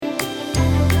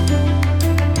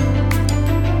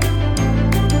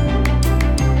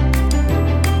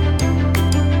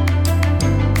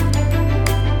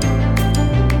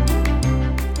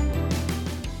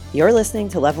You're listening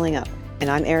to Leveling Up, and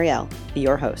I'm Ariel,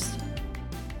 your host.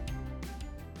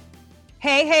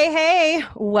 Hey.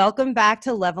 Welcome back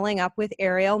to Leveling Up with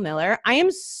Ariel Miller. I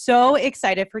am so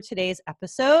excited for today's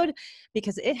episode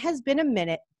because it has been a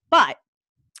minute, but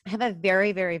I have a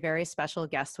very, very, very special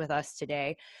guest with us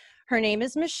today. Her name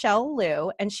is Michelle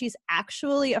Liu, and she's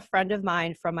actually a friend of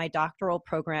mine from my doctoral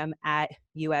program at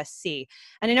USC.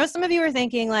 And I know some of you are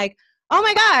thinking like, oh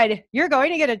my God, you're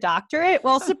going to get a doctorate?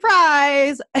 Well,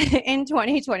 surprise. In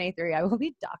 2023, I will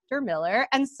be Dr. Miller,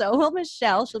 and so will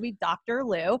Michelle. She'll be Dr.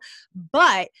 Liu.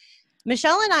 But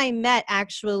Michelle and I met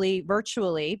actually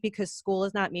virtually because school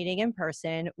is not meeting in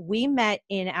person. We met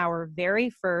in our very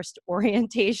first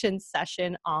orientation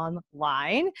session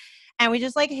online, and we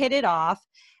just like hit it off.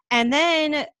 And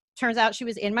then turns out she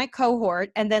was in my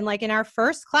cohort. And then like in our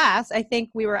first class, I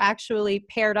think we were actually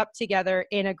paired up together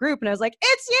in a group. And I was like,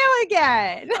 it's you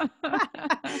again.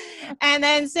 And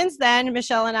then since then,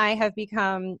 Michelle and I have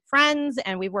become friends,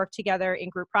 and we've worked together in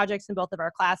group projects in both of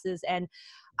our classes. And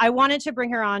I wanted to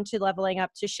bring her on to Leveling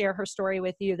Up to share her story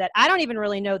with you that I don't even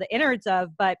really know the innards of,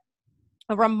 but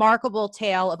a remarkable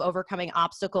tale of overcoming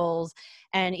obstacles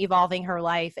and evolving her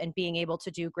life and being able to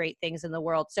do great things in the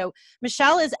world. So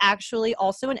Michelle is actually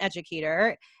also an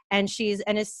educator, and she's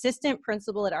an assistant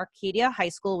principal at Arcadia High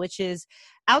School, which is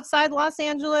outside Los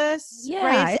Angeles,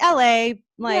 right? It's LA.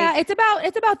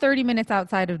 It's about 30 minutes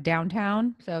outside of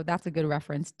downtown. So that's a good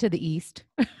reference to the east.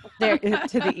 There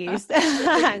to the east.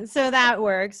 So that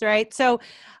works, right? So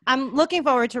I'm looking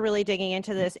forward to really digging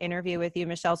into this interview with you,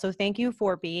 Michelle. So thank you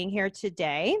for being here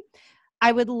today.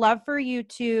 I would love for you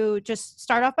to just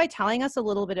start off by telling us a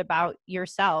little bit about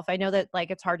yourself. I know that like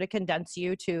it's hard to condense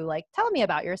you to like tell me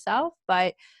about yourself,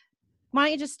 but why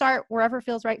don't you just start wherever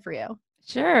feels right for you?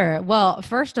 Sure. Well,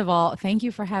 first of all, thank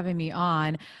you for having me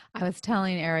on. I was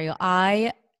telling Ariel,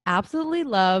 I absolutely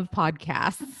love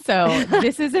podcasts. So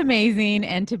this is amazing.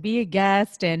 And to be a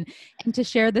guest and to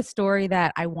share the story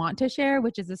that I want to share,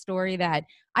 which is a story that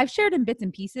I've shared in bits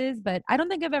and pieces, but I don't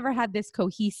think I've ever had this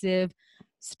cohesive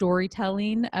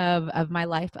storytelling of my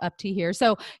life up to here.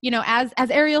 So, as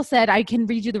Ariel said, I can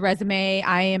read you the resume.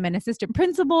 I am an assistant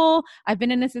principal. I've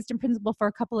been an assistant principal for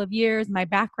a couple of years. My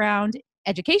background,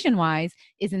 education-wise,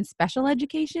 is in special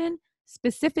education,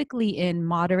 specifically in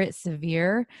moderate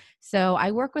severe. So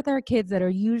I work with our kids that are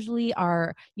usually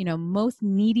our, most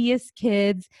neediest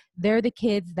kids. They're the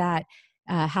kids that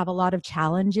have a lot of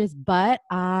challenges, but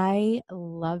I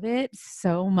love it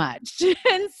so much.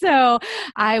 And so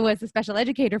I was a special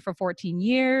educator for 14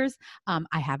 years.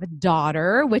 I have a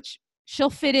daughter, which she'll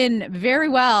fit in very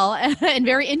well and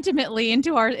very intimately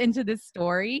into this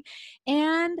story.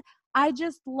 And I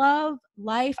just love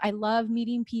life. I love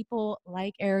meeting people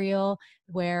like Ariel,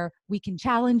 where we can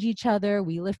challenge each other,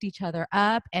 we lift each other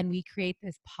up, and we create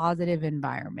this positive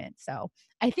environment. So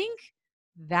I think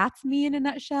that's me in a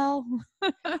nutshell.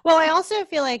 Well, I also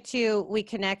feel like too, we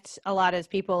connect a lot as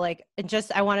people. Like,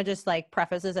 I want to just like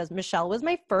preface this as Michelle was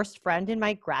my first friend in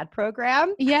my grad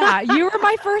program. Yeah, you were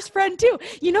my first friend too.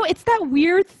 It's that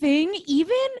weird thing,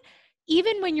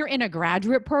 even when you're in a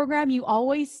graduate program, you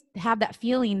always have that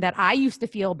feeling that I used to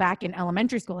feel back in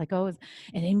elementary school, like, oh, is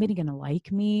anybody going to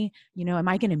like me? Am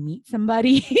I going to meet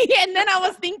somebody? And then I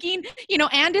was thinking,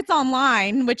 and it's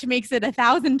online, which makes it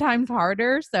 1,000 times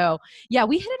harder. So yeah,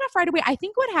 we hit it off right away. I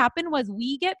think what happened was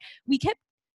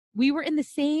we were in the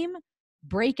same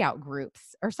breakout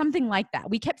groups or something like that.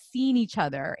 We kept seeing each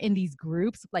other in these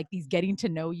groups, like these getting to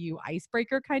know you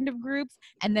icebreaker kind of groups.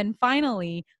 And then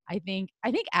finally, I think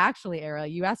actually, Ariel,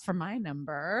 you asked for my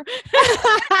number.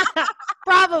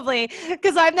 Probably,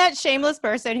 because I'm that shameless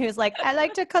person who's like, I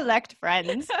like to collect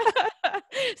friends.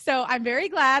 So I'm very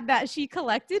glad that she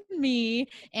collected me,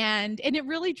 and it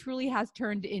really truly has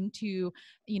turned into,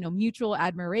 mutual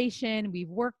admiration. We've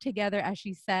worked together, as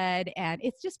she said, and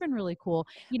it's just been really cool.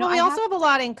 We also have a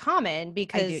lot in common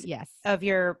because yes, of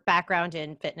your background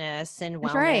in fitness and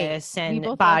wellness, right, and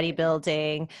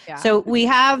bodybuilding. Yeah. So we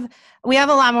have a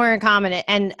lot more in common.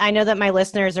 And I know that my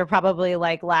listeners are probably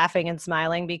like laughing and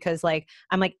smiling because like,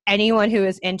 I'm like, anyone who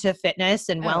is into fitness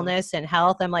and wellness and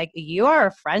health, I'm like, you are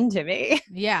a friend to me.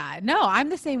 Yeah, no, I'm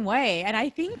the same way. And I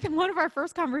think one of our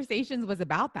first conversations was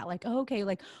about that. Like, oh, okay,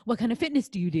 like what kind of fitness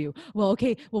do you do? Well,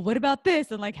 okay, well, what about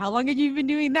this? And like, how long have you been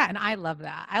doing that? And I love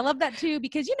that. I love that too,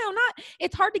 because,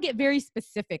 it's hard to get very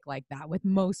specific like that with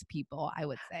most people, I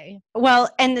would say. Well,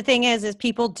 and the thing is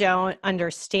people don't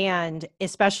understand,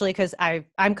 especially because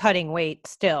I'm cutting weight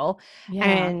still. Yeah.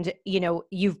 And,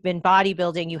 you've been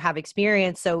bodybuilding, you have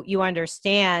experience. So you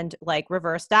understand like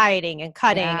reverse dieting and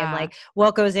cutting and like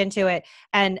what goes into it. it.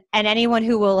 And anyone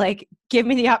who will like give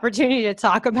me the opportunity to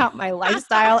talk about my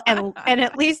lifestyle and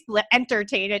at least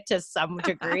entertain it to some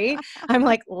degree, I'm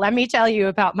like, let me tell you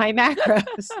about my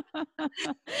macros.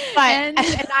 And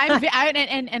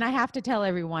I have to tell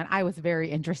everyone, I was very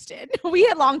interested. We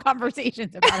had long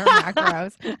conversations about our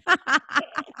macros.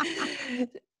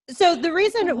 So the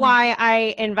reason why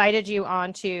I invited you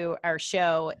onto our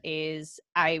show is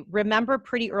I remember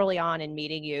pretty early on in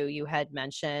meeting you, you had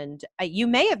mentioned, you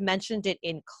may have mentioned it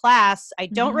in class. I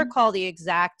don't recall the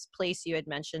exact place you had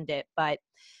mentioned it, but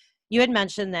you had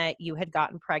mentioned that you had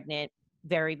gotten pregnant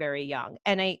very, very young.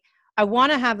 And I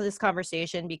want to have this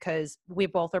conversation because we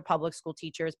both are public school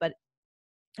teachers, but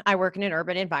I work in an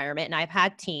urban environment and I've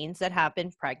had teens that have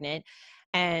been pregnant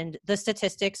and the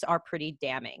statistics are pretty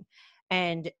damning.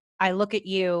 And I look at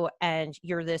you and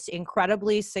you're this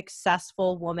incredibly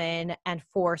successful woman and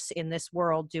force in this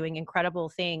world doing incredible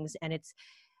things. And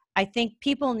I think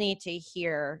people need to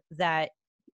hear that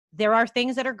there are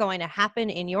things that are going to happen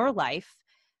in your life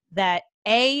that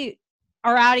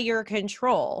are out of your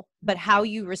control, but how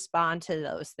you respond to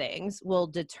those things will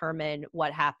determine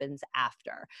what happens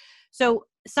after. So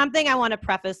something I want to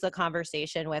preface the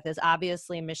conversation with is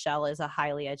obviously Michelle is a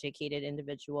highly educated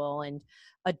individual and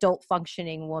adult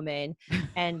functioning woman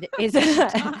and is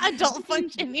adult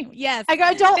functioning. Yes. I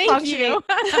got adult Thank functioning.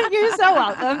 You're so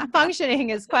welcome.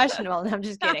 Functioning is questionable. No, I'm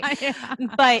just kidding. Yeah.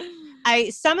 But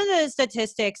some of the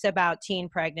statistics about teen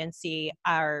pregnancy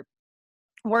are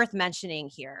worth mentioning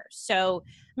here. So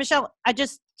Michelle,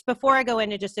 before I go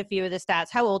into just a few of the stats,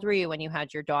 how old were you when you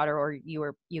had your daughter or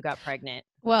you got pregnant?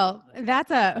 Well, that's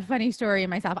a funny story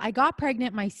in myself. I got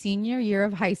pregnant my senior year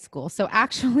of high school. So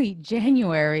actually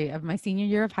January of my senior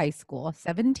year of high school,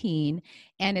 17.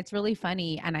 And it's really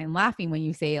funny. And I'm laughing when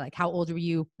you say like, how old were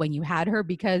you when you had her?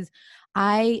 Because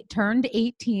I turned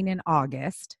 18 in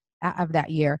August of that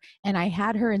year and I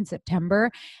had her in September.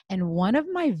 And one of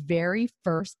my very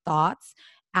first thoughts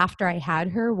after I had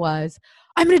her was,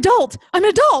 I'm an adult.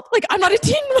 Like, I'm not a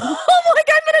teen mom. Like,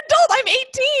 I'm an adult. I'm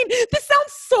 18. This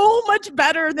sounds so much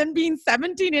better than being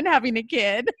 17 and having a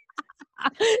kid.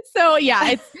 So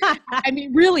yeah, I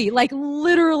mean, really, like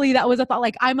literally that was a thought,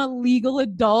 like I'm a legal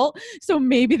adult. So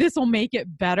maybe this will make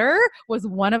it better was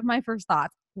one of my first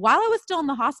thoughts while I was still in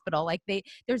the hospital. Like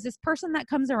there's this person that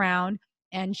comes around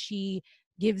and she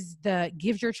gives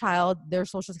your child their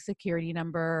social security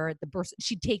number,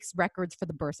 she takes records for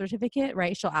the birth certificate,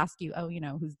 right? She'll ask you, oh,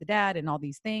 who's the dad and all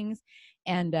these things.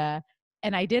 And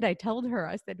I told her,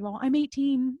 I said, well, I'm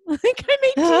 18. Like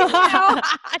I'm 18 now.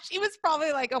 She was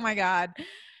probably like, oh my God,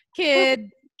 kid,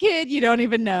 you don't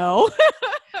even know.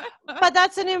 But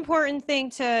that's an important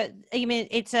thing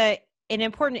it's an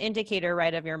important indicator,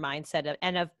 right, of your mindset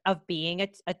of being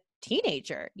a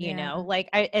teenager, like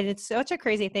and it's such a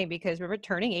crazy thing because remember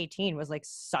turning 18 was like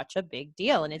such a big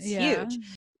deal and it's huge.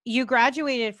 You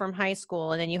graduated from high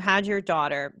school and then you had your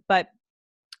daughter, but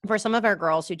for some of our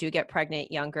girls who do get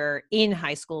pregnant younger in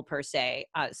high school per se,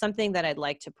 something that I'd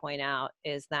like to point out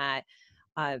is that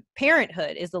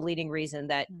parenthood is the leading reason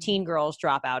that teen girls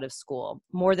drop out of school.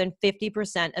 More than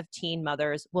 50% of teen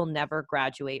mothers will never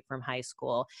graduate from high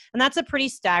school. And that's a pretty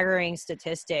staggering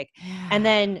statistic. Yeah. And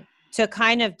then to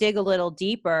kind of dig a little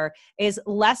deeper is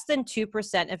less than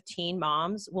 2% of teen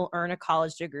moms will earn a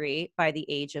college degree by the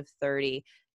age of 30.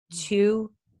 2%.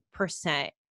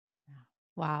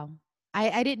 Wow.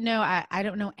 I didn't know. I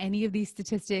don't know any of these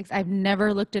statistics. I've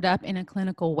never looked it up in a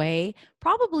clinical way,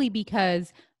 probably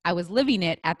because I was living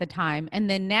it at the time. And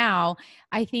then now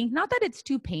I think not that it's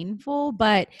too painful,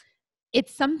 but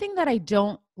it's something that I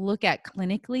don't look at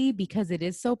clinically because it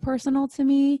is so personal to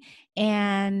me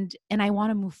and I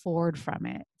want to move forward from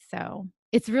it. So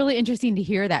it's really interesting to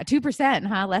hear that 2%,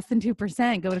 huh? Less than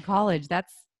 2% go to college.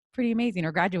 That's pretty amazing,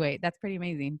 or graduate. That's pretty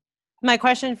amazing. My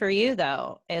question for you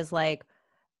though is like,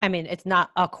 I mean, it's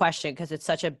not a question because it's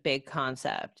such a big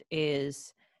concept,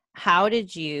 is how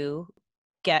did you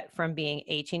get from being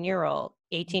 18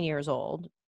 years old,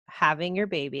 having your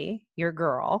baby, your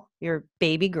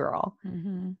baby girl,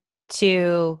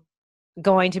 to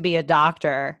going to be a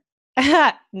doctor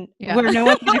where no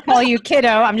one's going to call you kiddo.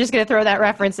 I'm just going to throw that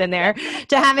reference in there,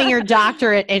 to having your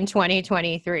doctorate in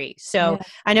 2023. So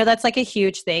I know that's like a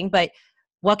huge thing, but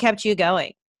what kept you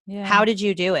going? Yeah. How did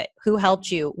you do it? Who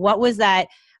helped you? What was that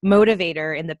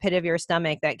motivator in the pit of your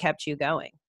stomach that kept you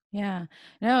going? Yeah,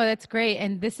 no, that's great.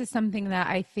 And this is something that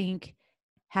I think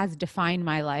has defined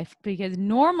my life, because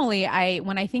normally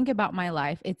when I think about my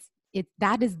life,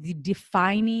 that is the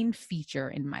defining feature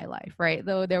in my life, right?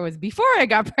 Though there was before I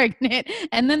got pregnant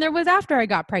and then there was after I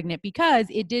got pregnant, because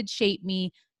it did shape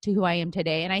me to who I am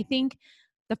today. And I think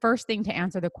the first thing to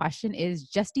answer the question is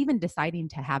just even deciding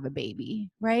to have a baby,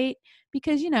 right?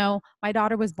 Because, my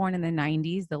daughter was born in the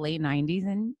 90s, the late 90s,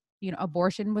 and,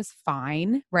 abortion was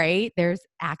fine, right? There's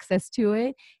access to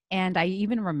it. And I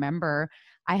even remember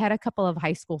I had a couple of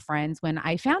high school friends when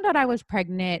I found out I was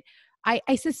pregnant.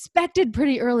 I suspected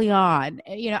pretty early on,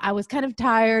 I was kind of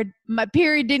tired. My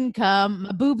period didn't come.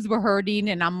 My boobs were hurting.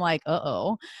 And I'm like,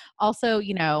 uh-oh. Also,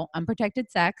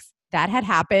 unprotected sex, that had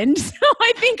happened. So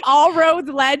I think all roads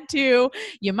led to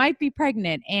you might be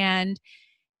pregnant. And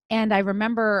I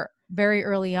remember very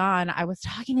early on, I was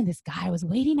talking to this guy. I was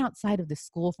waiting outside of the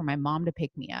school for my mom to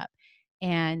pick me up.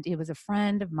 And it was a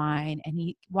friend of mine, and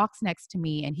he walks next to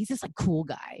me, and he's this like cool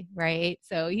guy, right?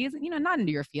 So he's, not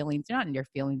into your feelings. You're not into your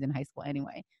feelings in high school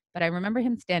anyway. But I remember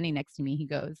him standing next to me. He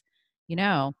goes,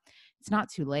 it's not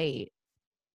too late.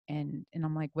 And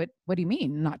I'm like, what do you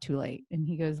mean not too late? And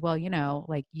he goes, well,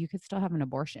 like you could still have an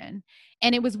abortion.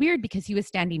 And it was weird because he was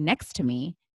standing next to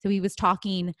me. So he was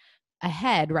talking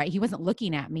ahead, right? He wasn't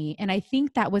looking at me. And I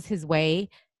think that was his way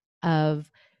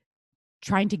of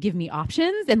trying to give me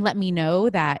options and let me know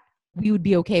that we would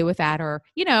be okay with that, or,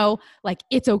 like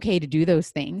it's okay to do those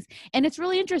things. And it's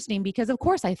really interesting because of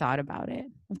course I thought about it.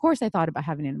 Of course I thought about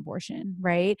having an abortion,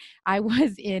 right? I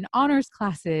was in honors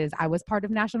classes. I was part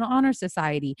of National Honor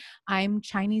Society. I'm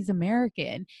Chinese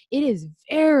American. It is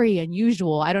very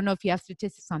unusual. I don't know if you have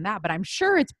statistics on that, but I'm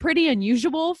sure it's pretty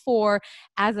unusual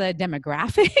as a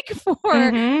demographic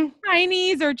for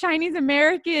Chinese or Chinese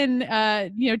American,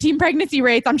 teen pregnancy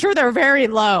rates. I'm sure they're very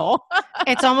low.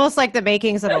 It's almost like the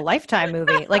makings of a Lifetime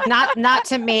movie. Like not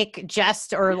to make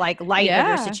jest or like light of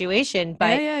your situation,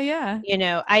 but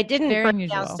I didn't break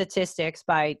down statistics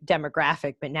by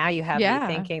demographic, but now you have me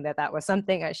thinking that was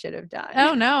something I should have done.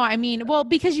 Oh no, I mean, well,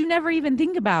 because you never even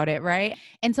think about it, right?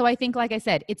 And so I think, like I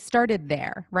said, it started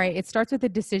there, right? It starts with a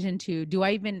decision to, do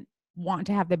I even want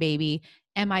to have the baby?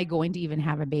 Am I going to even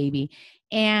have a baby?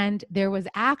 And there was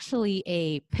actually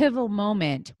a pivotal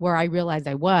moment where I realized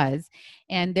I was.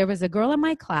 And there was a girl in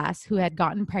my class who had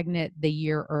gotten pregnant the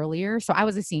year earlier. So I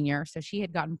was a senior. So she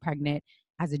had gotten pregnant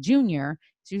as a junior.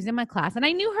 She was in my class. And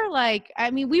I knew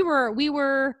her we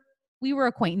were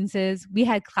acquaintances. We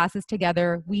had classes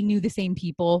together. We knew the same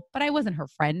people, but I wasn't her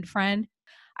friend.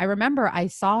 I remember I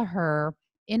saw her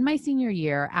in my senior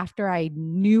year after I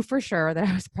knew for sure that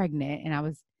I was pregnant, and I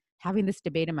was having this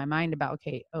debate in my mind about,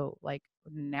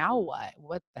 now what?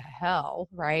 What the hell,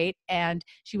 right? And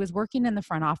she was working in the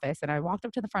front office, and I walked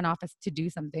up to the front office to do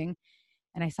something,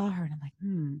 and I saw her, and I'm like,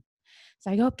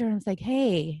 So I go up to her and I was like,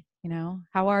 hey,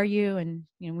 how are you? And,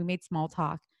 we made small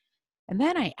talk. And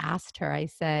then I asked her, I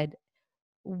said,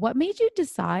 what made you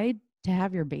decide to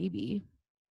have your baby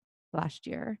last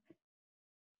year?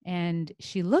 And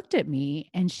she looked at me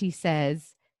and she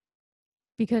says,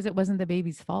 because it wasn't the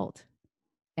baby's fault.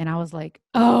 And I was like,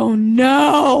 oh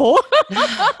no.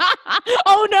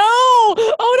 Oh no.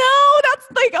 That's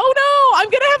like, oh no, I'm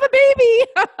going to have a baby.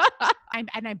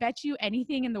 And I bet you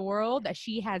anything in the world that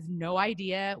she has no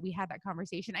idea we had that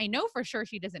conversation. I know for sure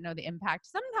she doesn't know the impact.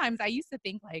 Sometimes I used to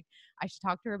think like I should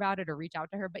talk to her about it or reach out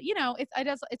to her. But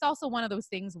it's also one of those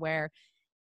things where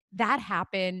that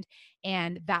happened,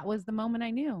 and that was the moment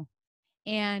I knew.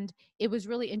 And it was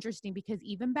really interesting because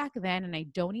even back then, and I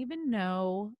don't even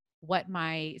know what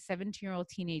my 17-year-old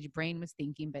teenage brain was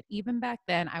thinking, but even back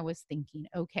then I was thinking,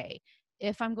 okay,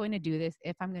 if I'm going to do this,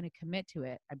 if I'm going to commit to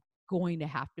it, I'm going to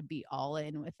have to be all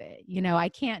in with it. I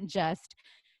can't just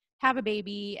have a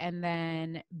baby and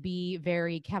then be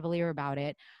very cavalier about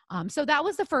it. So that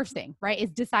was the first thing, right?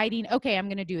 Is deciding, okay, I'm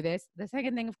going to do this. The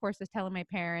second thing, of course, is telling my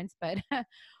parents. But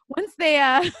once they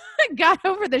got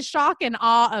over the shock and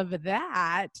awe of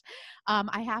that,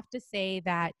 I have to say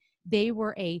that they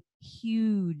were a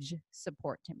huge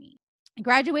support to me. I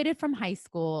graduated from high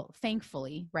school,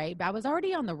 thankfully, right? But I was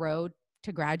already on the road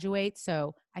to graduate.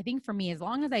 So I think for me, as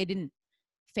long as I didn't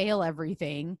fail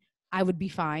everything, I would be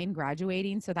fine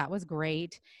graduating. So that was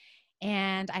great.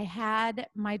 And I had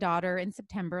my daughter in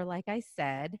September, like I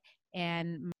said,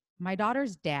 and my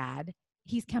daughter's dad,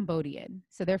 he's Cambodian.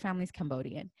 So their family's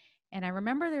Cambodian. And I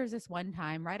remember there was this one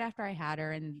time right after I had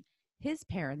her, and his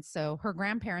parents, so her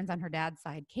grandparents on her dad's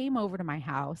side, came over to my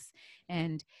house,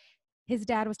 and his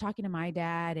dad was talking to my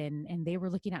dad, and they were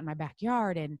looking at my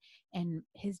backyard, and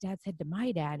his dad said to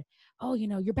my dad, oh,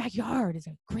 your backyard is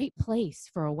a great place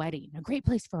for a wedding.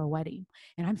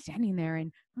 And I'm standing there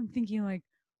and I'm thinking like,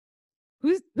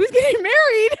 who's getting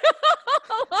married?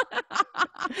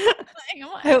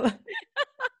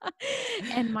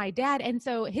 And my dad, and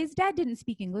so his dad didn't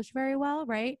speak English very well,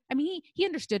 right? I mean, he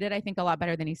understood it, I think, a lot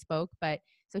better than he spoke, but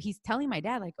so he's telling my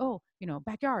dad like, oh,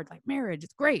 backyard, like marriage,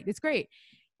 it's great.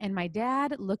 And my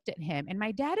dad looked at him, and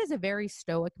my dad is a very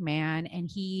stoic man, and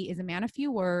he is a man of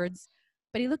few words,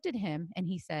 but he looked at him and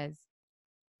he says,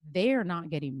 they are not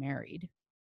getting married.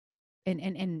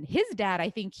 And his dad, I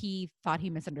think he thought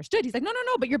he misunderstood. He's like, no,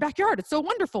 but your backyard, it's so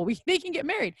wonderful. They can get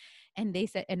married. And they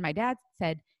said, and my dad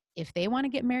said, if they want to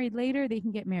get married later, they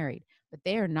can get married, but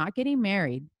they are not getting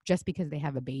married just because they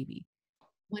have a baby.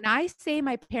 When I say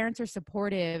my parents are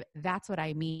supportive, that's what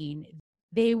I mean.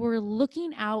 They were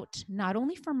looking out not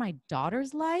only for my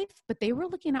daughter's life, but they were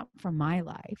looking out for my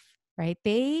life, right?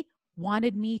 They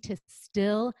wanted me to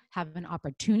still have an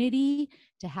opportunity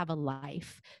to have a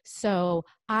life. So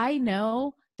I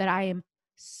know that I am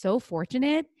so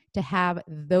fortunate to have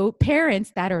those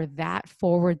parents that are that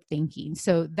forward thinking.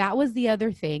 So that was the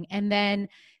other thing. And then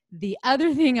the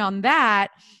other thing on that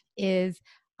is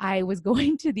I was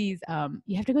going to these,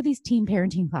 you have to go to these teen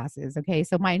parenting classes. Okay.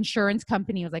 So my insurance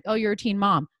company was like, oh, you're a teen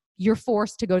mom. You're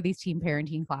forced to go to these teen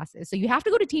parenting classes. So you have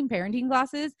to go to teen parenting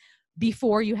classes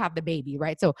before you have the baby,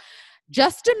 right? So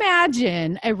just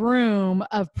imagine a room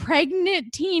of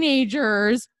pregnant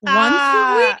teenagers once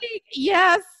a week.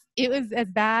 Yes, it was as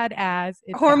bad as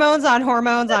hormones on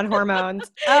hormones on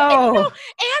hormones. Oh,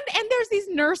 and there's these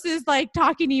nurses like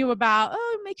talking to you about,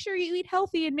 oh, make sure you eat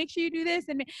healthy and make sure you do this.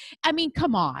 And I mean,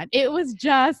 come on. It was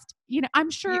just, I'm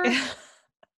sure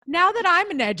now that I'm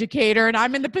an educator and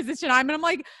I'm in the position I'm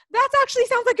like, that actually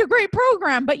sounds like a great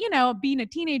program. But, being a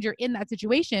teenager in that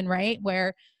situation, right,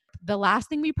 where the last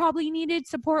thing we probably needed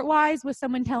support-wise was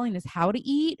someone telling us how to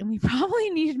eat, and we probably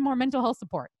needed more mental health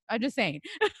support. I'm just saying.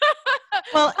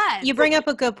 Well, you bring up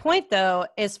a good point, though,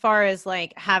 as far as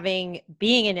like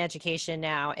being in education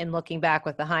now and looking back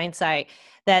with the hindsight,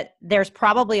 that there's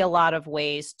probably a lot of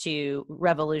ways to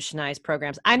revolutionize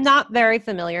programs. I'm not very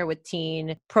familiar with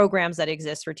teen programs that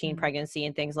exist for teen pregnancy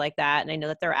and things like that. And I know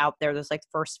that they're out there. There's like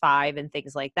First Five and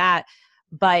things like that.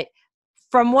 But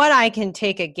from what I can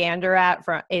take a gander at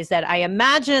is that I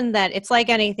imagine that it's like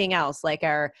anything else, like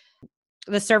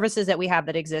the services that we have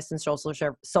that exist in social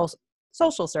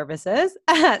services,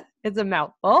 it's a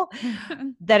mouthful,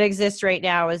 that exist right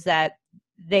now, is that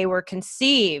they were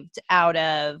conceived out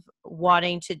of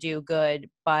wanting to do good,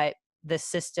 but the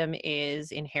system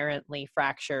is inherently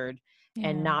fractured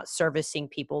and not servicing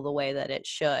people the way that it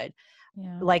should.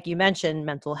 Yeah. Like you mentioned,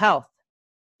 mental health.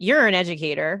 You're an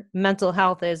educator. Mental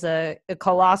health is a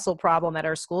colossal problem at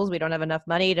our schools. We don't have enough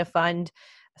money to fund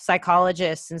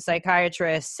psychologists and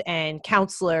psychiatrists and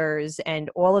counselors and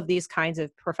all of these kinds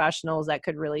of professionals that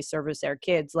could really service their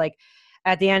kids. Like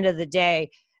at the end of the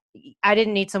day, I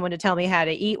didn't need someone to tell me how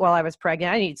to eat while I was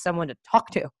pregnant. I need someone to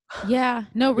talk to. Yeah,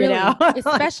 no, really.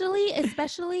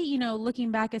 especially,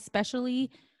 looking back, especially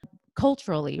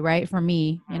culturally, right? For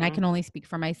me, and I can only speak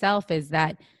for myself, is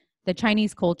that the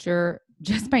Chinese culture,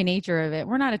 just by nature of it,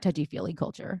 we're not a touchy-feely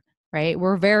culture, right?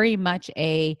 We're very much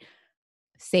a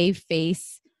save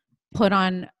face, put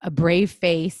on a brave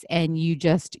face, and you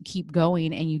just keep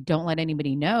going and you don't let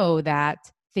anybody know that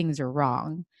things are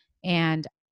wrong. And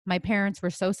my parents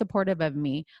were so supportive of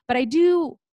me, but I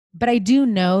do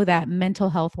know that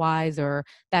mental health wise or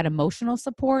that emotional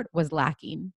support was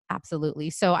lacking.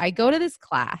 Absolutely. So I go to this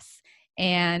class,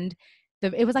 and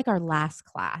it was like our last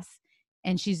class.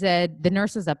 And she said, the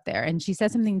nurse was up there, and she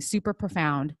said something super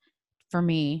profound for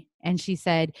me. And she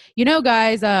said,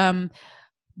 guys,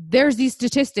 there's these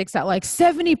statistics that like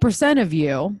 70% of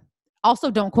you,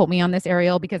 also don't quote me on this,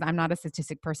 Ariel, because I'm not a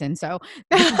statistic person. So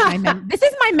this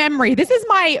is my memory. This is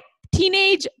my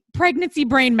teenage pregnancy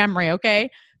brain memory. Okay.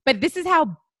 But this is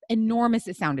how enormous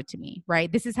it sounded to me,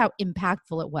 right? This is how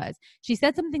impactful it was. She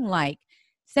said something like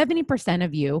 70%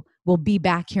 of you will be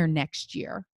back here next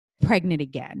year, pregnant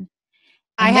again.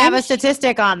 I have a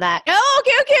statistic on that. Oh,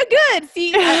 okay, good.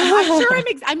 See,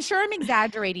 I'm sure I'm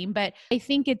exaggerating, but I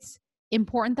think it's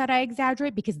important that I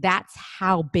exaggerate because that's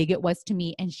how big it was to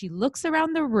me. And she looks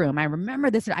around the room. I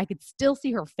remember this. I could still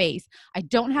see her face. I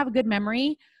don't have a good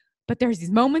memory, but there's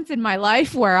these moments in my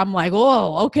life where I'm like,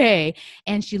 oh, okay.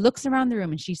 And she looks around the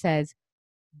room and she says,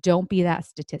 don't be that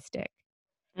statistic.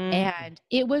 And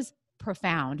it was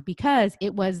profound because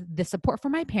it was the support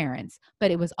from my parents,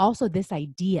 but it was also this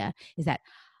idea is that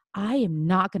I am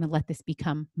not going to let this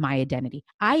become my identity.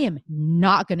 I am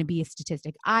not going to be a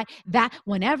statistic.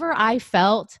 Whenever I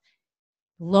felt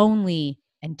lonely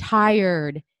and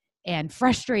tired and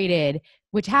frustrated,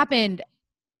 which happened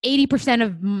 80%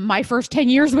 of my first 10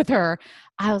 years with her,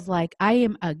 I was like, I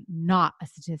am not a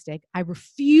statistic. I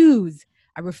refuse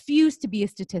I refuse to be a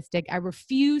statistic. I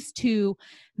refuse to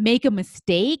make a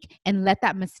mistake and let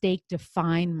that mistake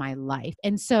define my life.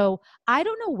 And so I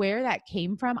don't know where that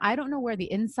came from. I don't know where the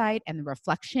insight and the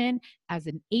reflection as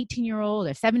an 18-year-old,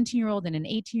 a 17-year-old, and an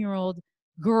 18-year-old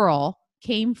girl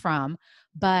came from,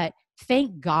 but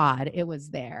thank God it was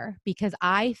there, because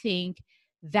I think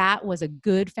that was a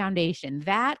good foundation.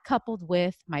 That, coupled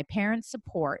with my parents'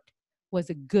 support, was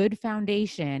a good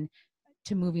foundation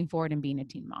to moving forward and being a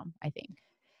teen mom, I think.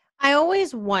 I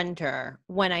always wonder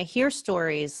when I hear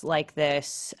stories like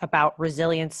this about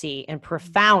resiliency and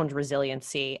profound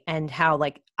resiliency, and how,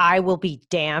 like, I will be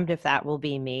damned if that will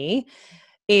be me,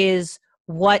 is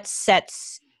what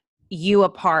sets you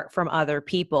apart from other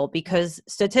people. Because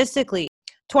statistically,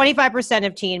 25%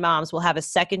 of teen moms will have a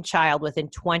second child within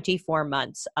 24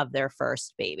 months of their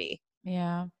first baby.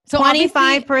 Yeah. So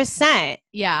 25%.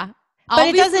 Yeah. But it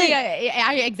Obviously, doesn't.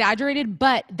 I exaggerated,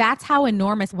 but that's how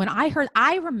enormous. When I heard,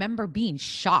 I remember being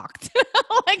shocked.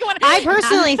 Like when I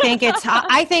personally think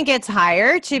I think it's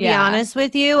higher, to be Yeah. honest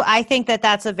with you. I think that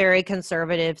that's a very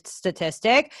conservative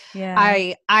statistic. Yeah.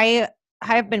 I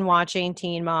have been watching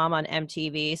Teen Mom on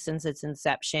MTV since its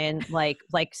inception, like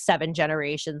 7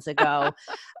 generations ago,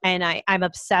 and I'm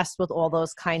obsessed with all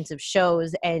those kinds of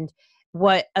shows. And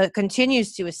what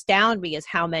continues to astound me is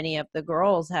how many of the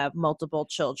girls have multiple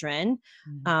children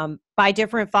by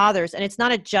different fathers, and it's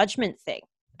not a judgment thing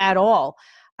at all,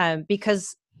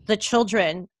 because the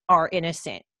children are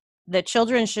innocent. The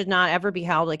children should not ever be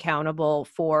held accountable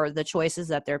for the choices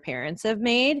that their parents have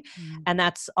made. And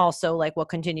that's also like what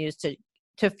continues to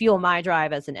fuel my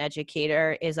drive as an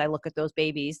educator. Is I look at those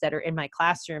babies that are in my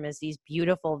classroom as these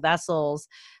beautiful vessels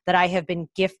that I have been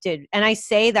gifted. And I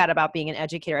say that about being an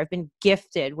educator. I've been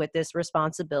gifted with this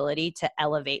responsibility to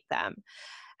elevate them.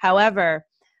 However,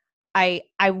 I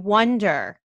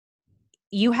wonder,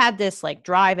 you had this like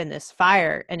drive and this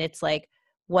fire, and it's like,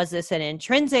 was this an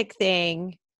intrinsic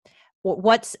thing?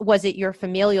 Was it your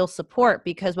familial support?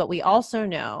 Because what we also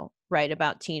know, right,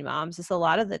 about teen moms is a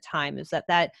lot of the time is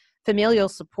that familial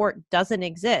support doesn't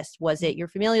exist. Was it your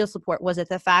familial support? Was it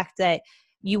the fact that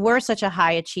you were such a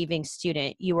high achieving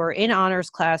student? You were in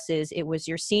honors classes. It was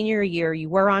your senior year. You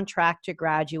were on track to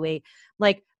graduate.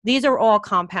 Like, these are all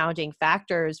compounding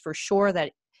factors for sure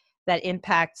that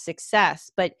impact success.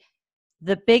 But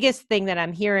the biggest thing that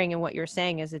I'm hearing and what you're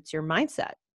saying is it's your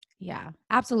mindset. Yeah,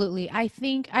 absolutely. I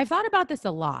think I've thought about this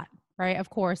a lot, right? Of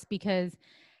course, because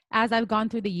as I've gone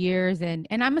through the years, and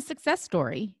I'm a success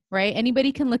story, right?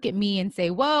 Anybody can look at me and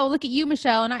say, "Whoa, look at you,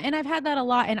 Michelle." And I've had that a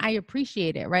lot, and I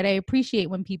appreciate it, right? I appreciate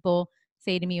when people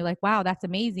say to me like, "Wow, that's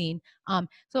amazing."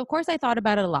 So of course I thought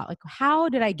about it a lot. Like, how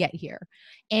did I get here?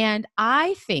 And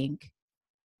I think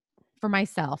for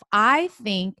myself, I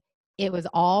think it was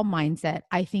all mindset.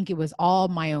 I think it was all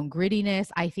my own grittiness.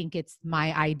 I think it's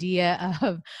my idea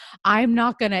of, I'm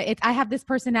not going to, I have this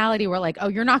personality where like, oh,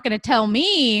 you're not going to tell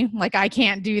me like I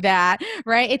can't do that.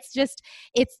 Right. It's just,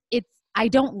 I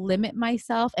don't limit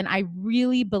myself. And I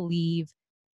really believe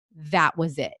that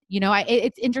was it. You know,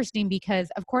 it's interesting because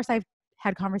of course I've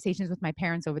had conversations with my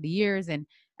parents over the years, and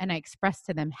I expressed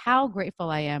to them how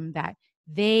grateful I am that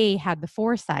they had the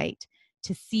foresight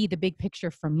to see the big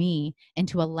picture for me and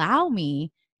to allow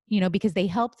me, you know, because they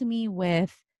helped me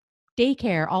with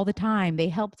daycare all the time. They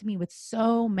helped me with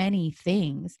so many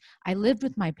things. I lived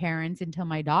with my parents until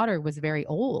my daughter was very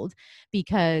old,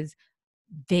 because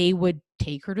they would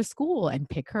take her to school and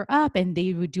pick her up, and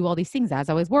they would do all these things as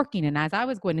I was working and as I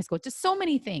was going to school, just so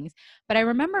many things. But I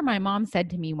remember my mom said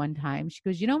to me one time, she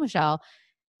goes, "You know, Michelle,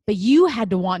 but you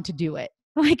had to want to do it."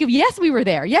 Like, yes, we were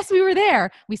there. Yes, we were there.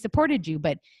 We supported you,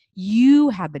 but you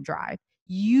had the drive.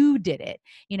 You did it,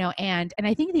 you know? And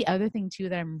I think the other thing too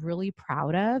that I'm really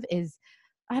proud of is,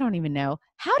 I don't even know.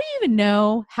 How do you even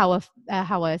know how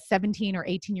a 17 or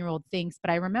 18-year-old thinks?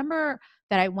 But I remember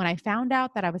that when I found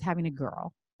out that I was having a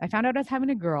girl,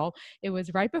 it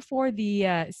was right before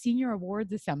the senior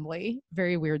awards assembly,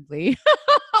 very weirdly.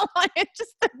 It's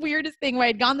just the weirdest thing, where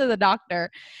I'd gone to the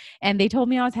doctor and they told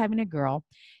me I was having a girl.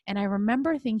 And I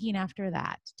remember thinking after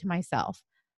that to myself,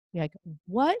 like,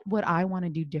 what would I want to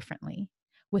do differently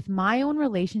with my own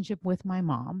relationship with my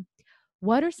mom?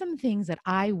 What are some things that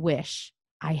I wish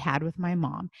I had with my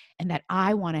mom and that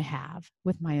I want to have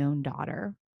with my own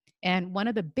daughter? And one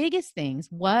of the biggest things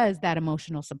was that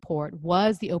emotional support,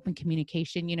 was the open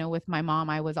communication. You know, with my mom,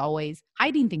 I was always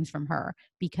hiding things from her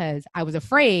because I was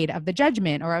afraid of the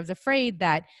judgment, or I was afraid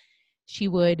that she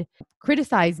would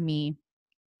criticize me.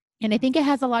 And I think it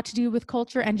has a lot to do with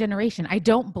culture and generation. I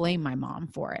don't blame my mom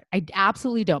for it. I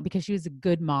absolutely don't, because she was a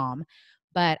good mom.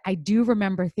 But I do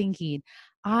remember thinking,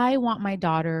 I want my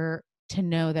daughter to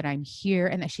know that I'm here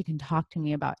and that she can talk to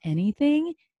me about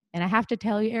anything. And I have to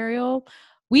tell you, Ariel,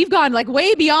 we've gone like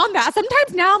way beyond that.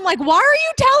 Sometimes now I'm like, why are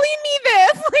you telling me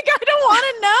this? Like, I don't want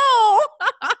to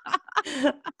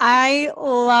know. I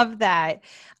love that.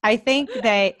 I think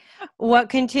that what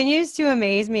continues to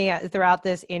amaze me throughout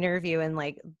this interview and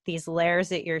like these layers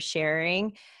that you're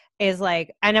sharing is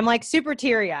like, and I'm like super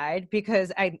teary-eyed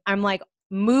because I'm like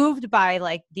moved by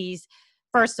like these,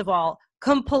 first of all,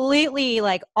 completely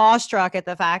like awestruck at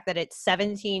the fact that it's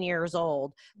 17 years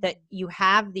old, that you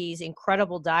have these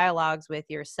incredible dialogues with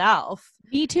yourself.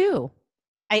 Me too.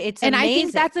 It's And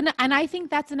amazing. I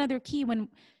think that's another key when,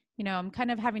 I'm kind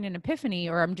of having an epiphany,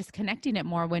 or I'm just connecting it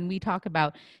more when we talk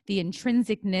about the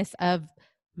intrinsicness of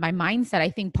my mindset. I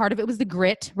think part of it was the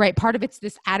grit, right? Part of it's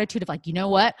this attitude of like, you know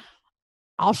what?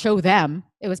 I'll show them.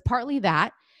 It was partly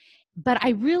that, but I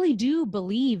really do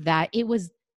believe that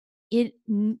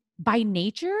by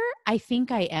nature, I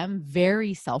think I am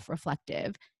very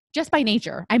self-reflective. Just by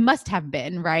nature, I must have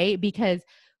been, right? Because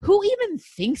who even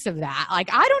thinks of that?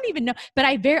 Like, I don't even know. But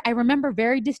I remember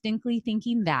very distinctly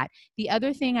thinking that. The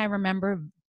other thing I remember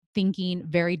thinking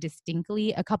very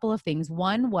distinctly, a couple of things.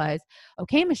 One was,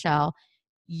 okay, Michelle,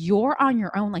 you're on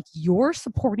your own. Like, you're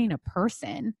supporting a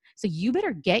person. So you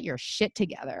better get your shit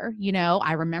together.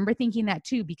 I remember thinking that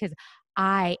too, because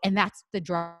and that's the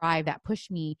drive that pushed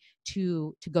me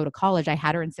to go to college. I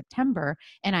had her in September,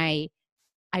 and I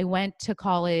went to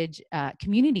college,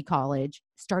 community college,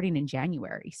 starting in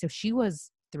January. So she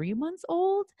was 3 months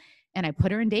old, and I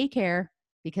put her in daycare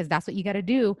because that's what you got to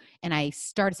do. And I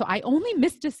started, so I only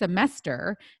missed a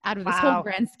semester out of this whole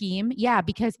grand scheme. Yeah,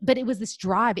 but it was this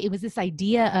drive. It was this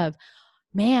idea of,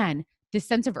 man, this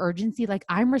sense of urgency, like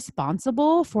I'm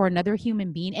responsible for another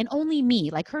human being and only me.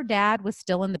 Like her dad was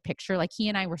still in the picture. Like he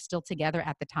and I were still together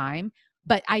at the time,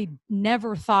 but I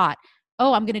never thought,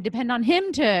 oh, I'm going to depend on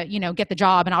him to, get the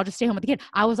job and I'll just stay home with the kid.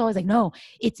 I was always like, no,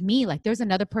 it's me. Like there's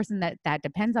another person that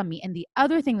depends on me. And the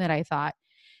other thing that I thought,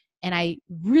 and I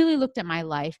really looked at my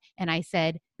life and I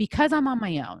said, because I'm on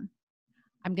my own,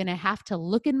 I'm going to have to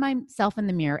look at myself in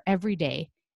the mirror every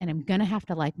day and I'm going to have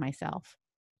to like myself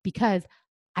because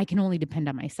I can only depend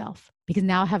on myself because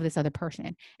now I have this other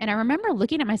person. And I remember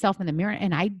looking at myself in the mirror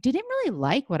and I didn't really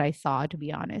like what I saw, to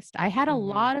be honest. I had a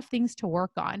lot of things to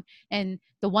work on. And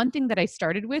the one thing that I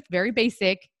started with, very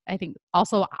basic, I think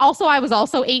also I was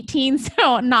also 18,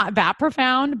 so not that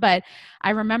profound, but I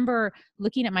remember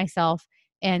looking at myself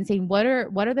and saying, what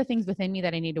are the things within me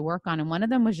that I need to work on? And one of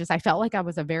them was just, I felt like I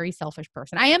was a very selfish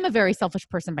person. I am a very selfish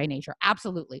person by nature.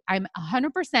 Absolutely. I'm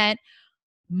 100%.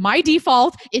 My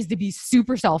default is to be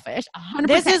super selfish. 100%.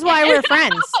 This is why we're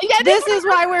friends. This is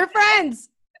why we're friends.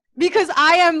 Because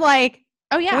I am like,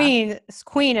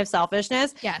 queen of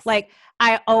selfishness. Yes. Like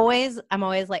I'm always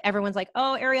like, everyone's like,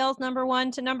 oh, Ariel's number one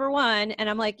to number one. And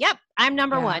I'm like, yep, I'm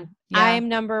number one. Yeah. I'm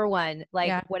number one.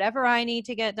 Like whatever I need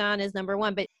to get done is number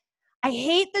one. But I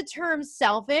hate the term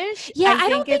selfish. Yeah, I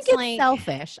don't think it's like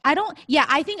selfish. I know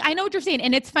what you're saying.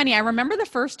 And it's funny. I remember the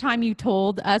first time you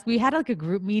told us, we had like a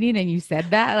group meeting and you said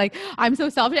that, like, I'm so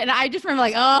selfish. And I just remember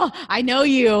like, oh, I know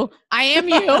you. I am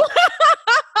you.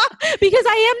 Because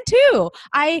I am too.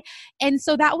 And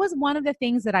so that was one of the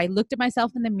things that I looked at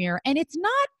myself in the mirror, and it's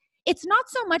not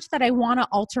so much that I want to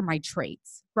alter my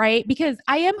traits, right? Because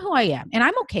I am who I am and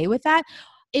I'm okay with that.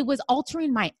 It was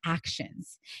altering my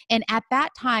actions. And at that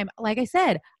time, like I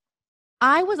said,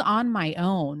 I was on my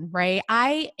own, right?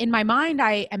 In my mind,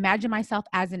 I imagined myself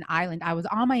as an island. I was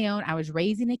on my own. I was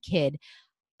raising a kid.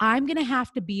 I'm going to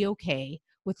have to be okay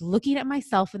with looking at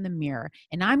myself in the mirror,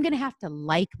 and I'm going to have to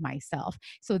like myself.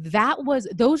 So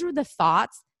those were the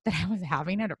thoughts that I was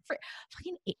having at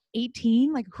fucking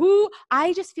 18. Like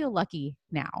I just feel lucky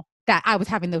now that I was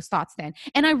having those thoughts then.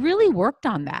 And I really worked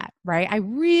on that, right? I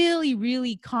really,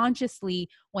 really consciously,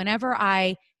 whenever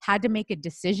I had to make a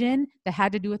decision that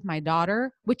had to do with my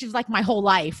daughter, which is like my whole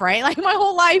life, right? Like my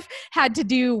whole life had to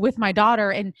do with my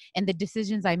daughter and the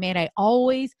decisions I made. I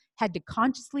always had to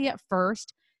consciously at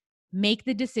first make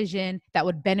the decision that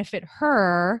would benefit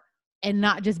her and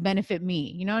not just benefit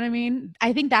me. You know what I mean?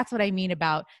 I think that's what I mean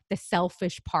about the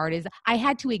selfish part is I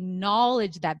had to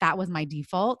acknowledge that was my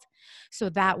default. So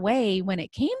that way, when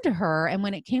it came to her and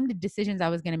when it came to decisions I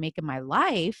was going to make in my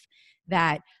life,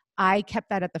 that I kept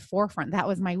that at the forefront. That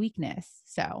was my weakness.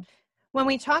 So when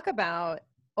we talk about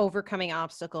overcoming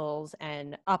obstacles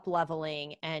and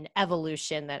up-leveling and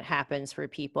evolution that happens for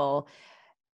people,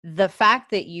 the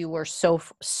fact that you were so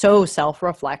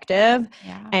self-reflective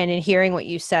and in hearing what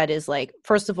you said is like,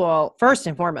 first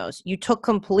and foremost, you took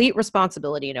complete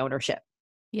responsibility and ownership,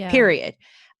 period.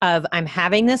 of I'm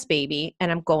having this baby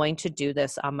and I'm going to do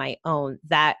this on my own.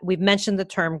 That we've mentioned the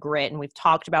term grit and we've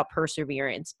talked about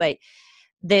perseverance, but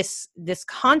this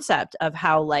concept of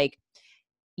how like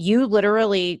you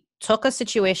literally took a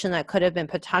situation that could have been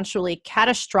potentially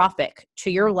catastrophic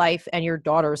to your life and your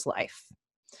daughter's life.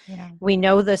 Yeah. We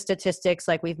know the statistics,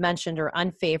 like we've mentioned, are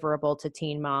unfavorable to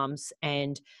teen moms.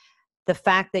 And the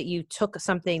fact that you took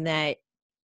something that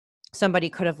somebody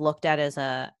could have looked at as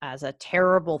a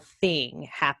terrible thing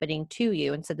happening to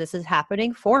you and said, this is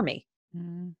happening for me.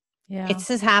 Yeah. This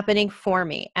is happening for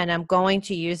me. And I'm going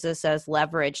to use this as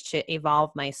leverage to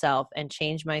evolve myself and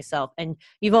change myself. And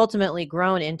you've ultimately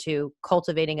grown into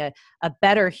cultivating a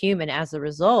better human as a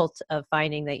result of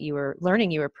finding that you were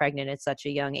learning you were pregnant at such a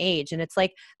young age. And it's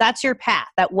like, that's your path.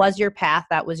 That was your path.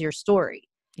 That was your story.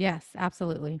 Yes,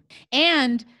 absolutely.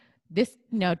 And this,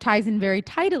 ties in very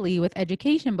tightly with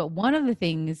education. But one of the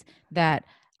things that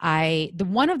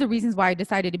one of the reasons why I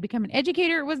decided to become an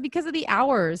educator was because of the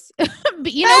hours,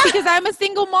 because I'm a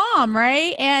single mom,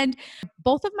 right? And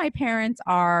both of my parents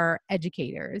are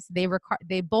educators.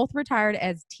 They both retired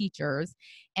as teachers.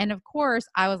 And of course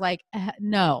I was like,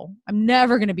 no, I'm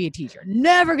never going to be a teacher,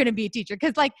 never going to be a teacher.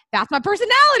 Cause like, that's my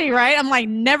personality, right? I'm like,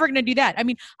 never going to do that. I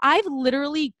mean, I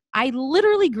literally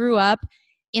grew up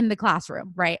in the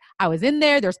classroom, right? I was in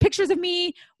there. There's pictures of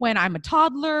me when I'm a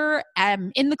toddler.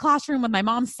 I'm in the classroom with my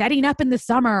mom setting up in the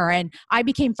summer. And I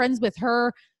became friends with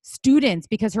her students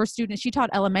because she taught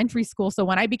elementary school. So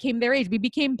when I became their age, we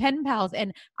became pen pals.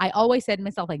 And I always said to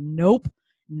myself, like, nope,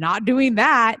 not doing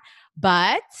that.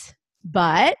 But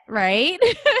right.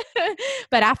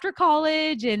 But after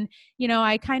college and,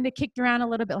 I kind of kicked around a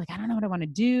little bit, like, I don't know what I want to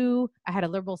do. I had a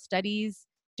liberal studies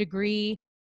degree.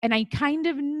 And I kind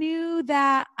of knew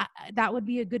that that would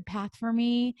be a good path for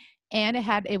me. And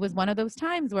it was one of those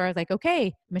times where I was like,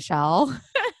 okay, Michelle,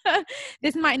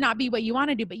 this might not be what you want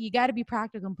to do, but you got to be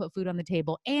practical and put food on the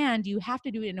table. And you have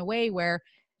to do it in a way where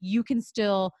you can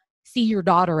still see your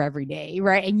daughter every day,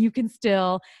 right? And you can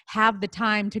still have the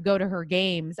time to go to her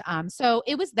games. So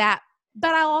it was that.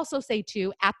 But I'll also say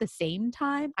too, at the same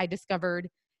time, I discovered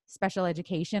special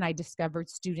education. I discovered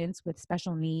students with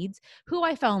special needs who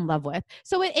I fell in love with.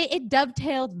 So it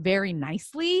dovetailed very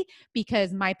nicely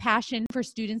because my passion for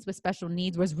students with special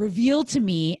needs was revealed to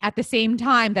me at the same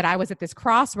time that I was at this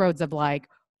crossroads of like,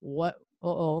 what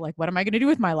am I going to do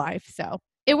with my life? So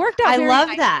it worked out. I love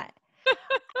that.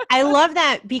 I love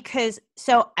that because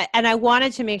and I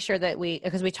wanted to make sure that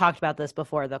because we talked about this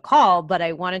before the call, but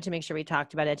I wanted to make sure we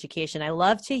talked about education. I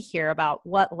love to hear about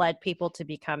what led people to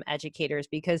become educators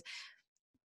because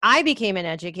I became an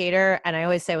educator and I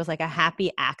always say it was like a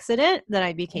happy accident that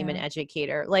I became an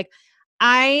educator. Like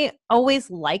I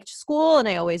always liked school and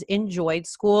I always enjoyed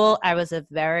school. I was a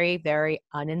very, very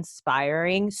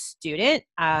uninspiring student.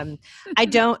 I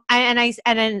know,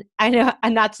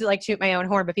 and not to like toot my own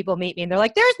horn, but people meet me and they're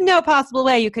like, there's no possible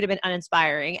way you could have been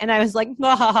uninspiring. And I was like,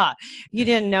 you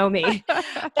didn't know me.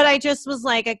 But I just was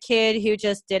like a kid who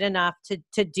just did enough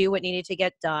to do what needed to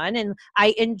get done. And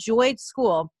I enjoyed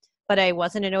school, but I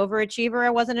wasn't an overachiever.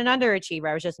 I wasn't an underachiever.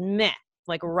 I was just meh,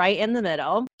 like right in the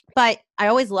middle. But I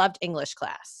always loved English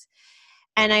class.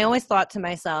 And I always thought to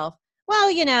myself, well,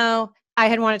 I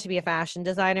had wanted to be a fashion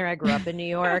designer. I grew up in New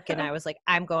York and I was like,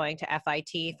 I'm going to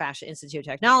FIT, Fashion Institute of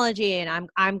Technology. And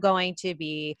I'm going to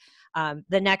be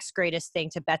the next greatest thing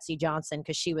to Betsy Johnson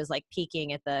because she was like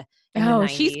peaking in the 90s.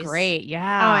 She's great.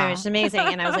 Yeah. Oh, it was amazing.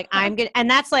 And I was like, I'm good. And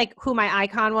that's like who my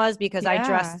icon was because I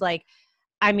dressed like,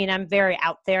 I'm very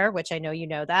out there, which I know you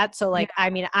know that. So like, I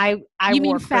you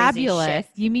wore mean fabulous. crazy shit.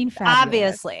 You mean fabulous.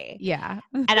 Obviously. Yeah.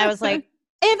 And I was like,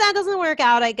 if that doesn't work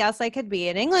out, I guess I could be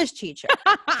an English teacher.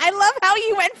 I love how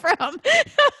you went from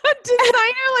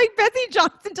designer like Betsy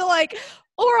Johnson to like,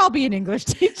 or I'll be an English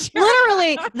teacher.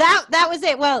 Literally, that was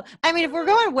it. Well, I mean, if we're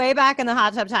going way back in the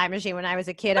hot tub time machine, when I was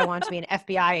a kid, I wanted to be an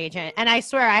FBI agent. And I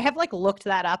swear I have like looked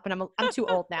that up and I'm too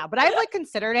old now, but I've like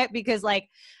considered it because like,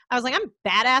 I was like, I'm a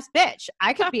badass bitch.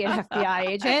 I could be an FBI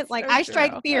agent. Like so I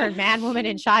strike fear in man, woman,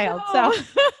 and child. So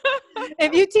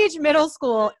if you teach middle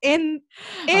school in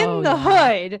the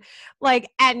hood, like,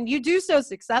 and you do so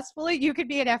successfully, you could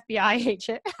be an FBI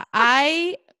agent.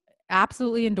 I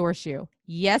absolutely endorse you.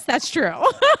 Yes, that's true.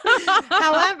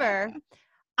 However,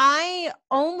 I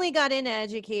only got into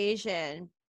education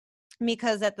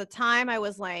because at the time I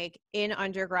was like in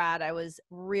undergrad, I was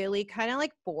really kind of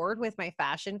like bored with my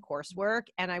fashion coursework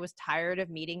and I was tired of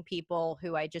meeting people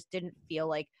who I just didn't feel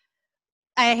like,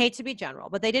 I hate to be general,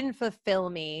 but they didn't fulfill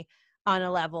me on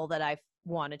a level that I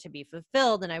wanted to be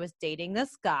fulfilled. And I was dating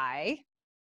this guy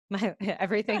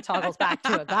everything toggles back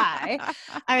to a guy.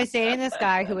 I was dating this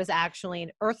guy who was actually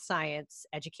an earth science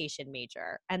education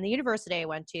major. And the university I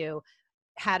went to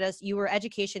had us, you were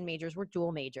education majors, were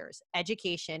dual majors,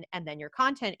 education and then your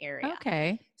content area.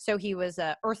 Okay. So he was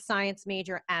a earth science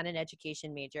major and an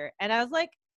education major. And I was like,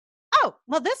 oh,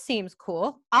 well, this seems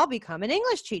cool. I'll become an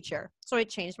English teacher. So I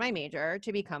changed my major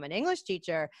to become an English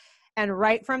teacher. And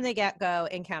right from the get-go,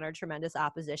 encountered tremendous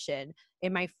opposition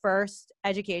in my first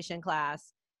education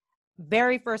class.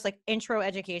 Very first like intro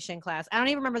education class. I don't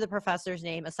even remember the professor's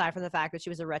name aside from the fact that she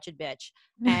was a wretched bitch.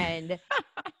 And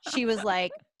she was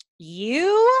like,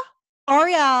 you,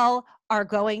 Ariel, are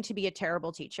going to be a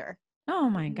terrible teacher. Oh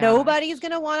my God. Nobody's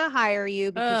going to want to hire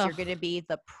you because you're Ugh. going to be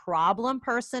the problem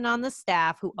person on the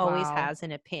staff who always Wow. has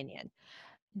an opinion.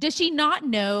 Does she not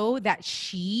know that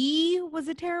she was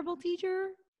a terrible teacher?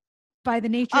 By the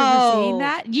nature of her saying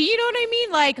that? You know what I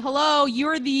mean? Like, hello,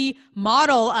 you're the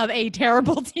model of a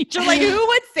terrible teacher. Like, who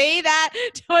would say that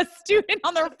to a student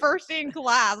on their first day in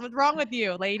class? What's wrong with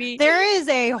you, lady? There is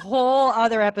a whole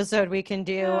other episode we can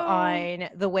do on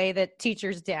the way that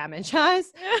teachers damage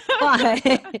us.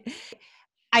 But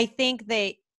I think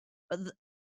that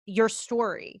your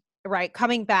story, right?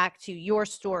 Coming back to your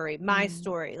story, my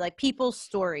story, like people's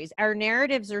stories, our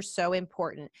narratives are so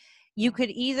important. You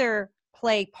could either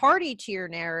play party to your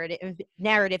narrative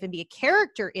and be a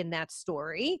character in that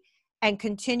story and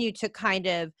continue to kind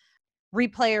of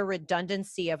replay a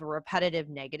redundancy of a repetitive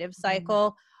negative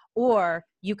cycle, or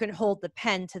you can hold the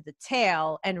pen to the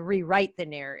tail and rewrite the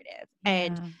narrative.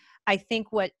 And I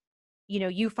think what,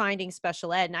 you finding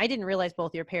special ed, and I didn't realize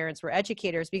both your parents were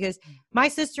educators because my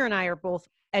sister and I are both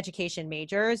education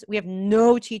majors. We have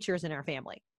no teachers in our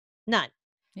family. None.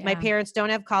 Yeah. My parents don't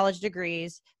have college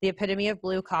degrees, the epitome of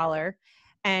blue collar.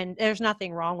 And there's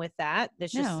nothing wrong with that.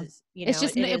 It's just,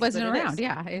 it wasn't around.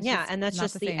 Yeah. And that's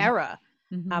just the era.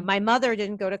 My mother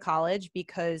didn't go to college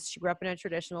because she grew up in a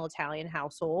traditional Italian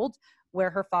household where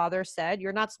her father said,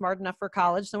 you're not smart enough for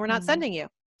college, so we're not sending you.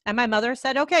 And my mother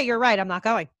said, okay, you're right. I'm not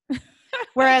going.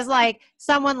 Whereas like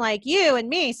someone like you and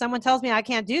me, someone tells me I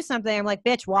can't do something. I'm like,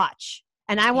 bitch, watch.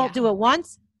 And I won't do it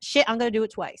once. Shit, I'm going to do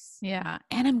it twice. Yeah.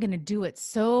 And I'm going to do it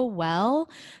so well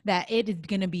that it is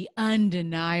going to be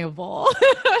undeniable.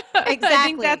 Exactly. I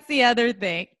think that's the other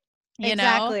thing. You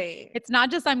know, it's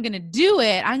not just I'm going to do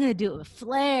it. I'm going to do it with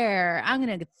flair. I'm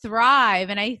going to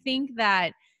thrive. And I think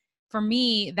that for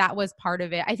me, that was part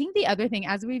of it. I think the other thing,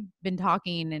 as we've been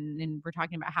talking and we're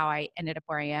talking about how I ended up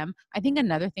where I am, I think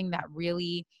another thing that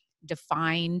really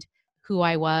defined who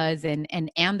I was and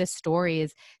the story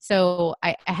is, so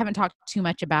I haven't talked too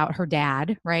much about her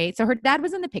dad, right? So her dad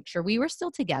was in the picture. We were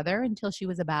still together until she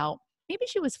was maybe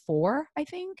she was 4, I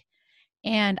think.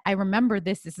 And I remember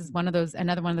this is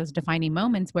another one of those defining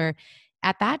moments where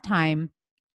at that time,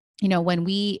 when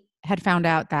we had found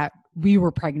out that we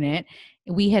were pregnant,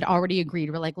 we had already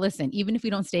agreed. We're like, listen, even if we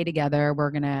don't stay together,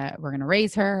 we're gonna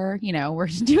raise her. We're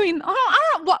doing.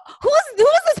 Who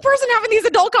is this person having these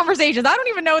adult conversations? I don't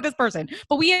even know this person.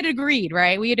 But we had agreed,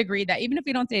 right? We had agreed that even if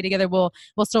we don't stay together, we'll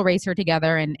still raise her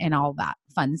together and all that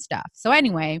fun stuff. So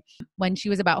anyway, when she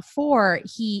was about 4,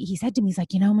 he said to me, he's like,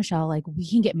 Michelle, like we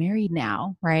can get married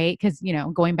now, right? Because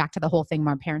going back to the whole thing,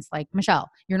 my parents like, Michelle,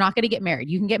 you're not going to get married.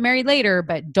 You can get married later,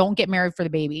 but don't get married for the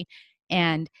baby.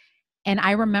 And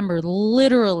I remember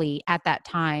literally at that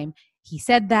time, he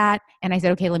said that. And I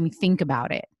said, okay, let me think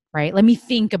about it, right? Let me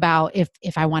think about if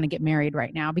I want to get married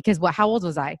right now. Because how old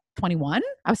was I? 21?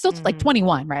 I was still like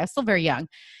 21, right? I was still very young.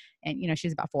 And, she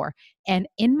was about 4. And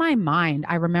in my mind,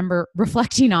 I remember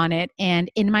reflecting on it. And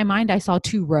in my mind, I saw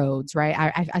 2 roads, right?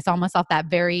 I saw myself that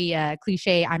very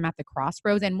cliche, I'm at the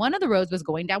crossroads. And one of the roads was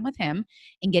going down with him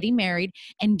and getting married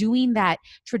and doing that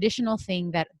traditional thing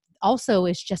that also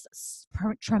is just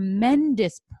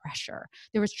tremendous pressure.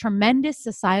 There was tremendous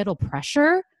societal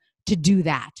pressure to do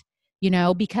that,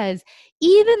 because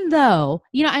even though,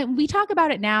 we talk about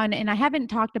it now and I haven't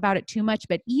talked about it too much,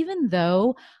 but even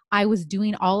though I was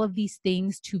doing all of these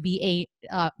things to be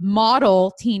a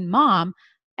model teen mom,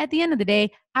 at the end of the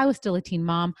day, I was still a teen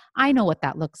mom. I know what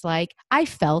that looks like. I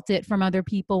felt it from other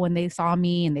people when they saw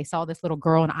me and they saw this little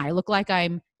girl and I look like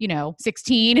I'm,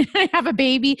 16 and I have a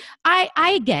baby.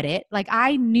 I get it. Like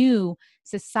I knew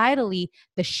societally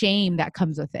the shame that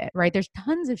comes with it, right? There's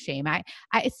tons of shame.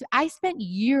 I spent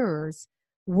years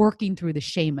working through the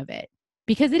shame of it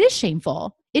because it is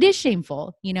shameful. it is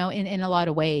shameful, in a lot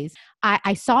of ways.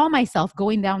 I saw myself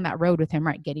going down that road with him,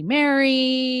 right? Getting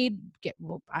married,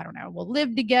 I don't know, we'll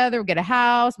live together, we'll get a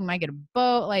house, we might get a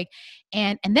boat,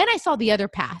 and then I saw the other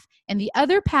path. And the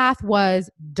other path was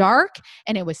dark,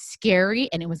 and it was scary,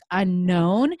 and it was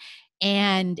unknown.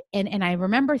 And I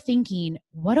remember thinking,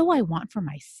 what do I want for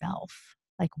myself?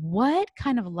 Like, what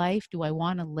kind of life do I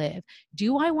want to live?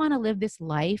 Do I want to live this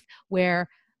life where,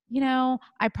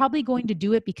 I'm probably going to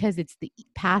do it because it's the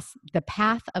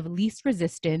path of least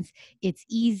resistance. It's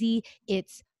easy.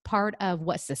 It's part of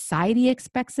what society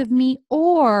expects of me,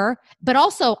 but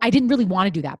also I didn't really want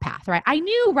to do that path, right? I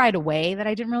knew right away that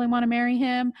I didn't really want to marry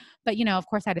him, but of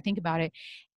course I had to think about it.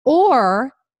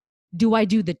 Or do I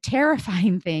do the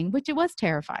terrifying thing, which it was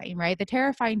terrifying, right? The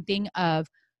terrifying thing of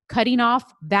cutting off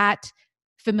that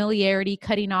familiarity,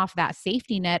 cutting off that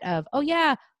safety net of, oh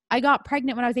yeah, I got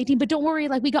pregnant when I was 18, but don't worry,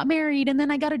 we got married and then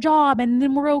I got a job and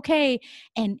then we're okay.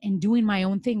 And doing my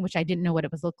own thing, which I didn't know what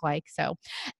it was look like. So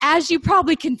as you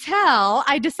probably can tell,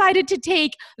 I decided to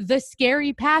take the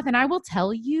scary path. And I will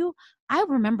tell you, I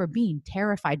remember being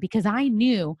terrified because I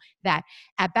knew that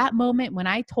at that moment when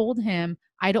I told him,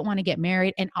 I don't want to get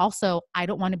married, and also I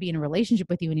don't want to be in a relationship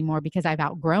with you anymore because I've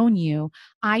outgrown you,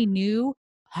 I knew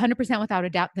 100% without a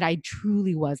doubt that I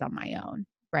truly was on my own,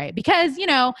 right? Because,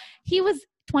 he was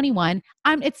 21.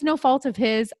 It's no fault of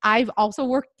his. I've also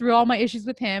worked through all my issues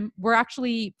with him. We're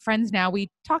actually friends now. We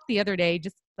talked the other day,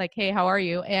 just like, hey, how are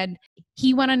you? And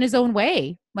he went on his own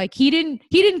way. He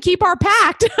didn't keep our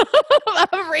pact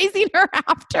of raising her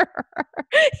after her.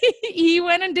 He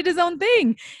went and did his own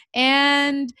thing.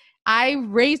 And I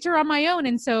raised her on my own.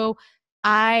 And so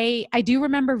I do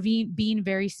remember being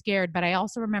very scared, but I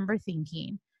also remember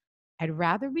thinking, I'd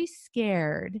rather be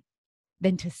scared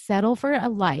than to settle for a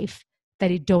life that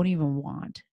I don't even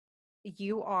want.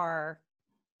 You are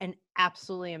an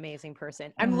absolutely amazing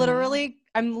person. I'm literally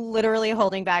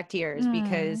holding back tears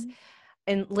because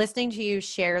in listening to you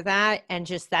share that and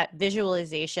just that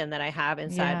visualization that I have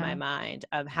inside my mind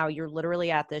of how you're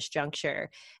literally at this juncture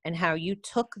and how you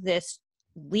took this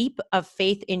leap of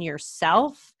faith in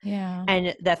yourself,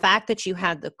 and the fact that you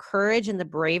had the courage and the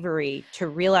bravery to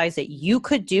realize that you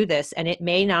could do this, and it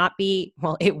may not be,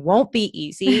 it won't be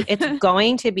easy. It's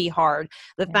going to be hard.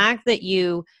 The fact that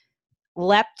you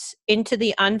leapt into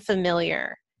the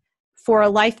unfamiliar for a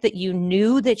life that you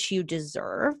knew that you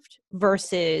deserved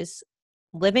versus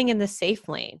living in the safe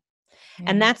lane.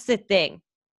 And that's the thing.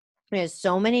 There's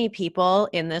so many people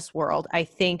in this world, I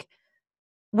think,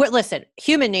 listen,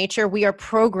 human nature, we are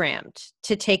programmed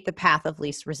to take the path of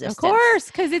least resistance. Of course,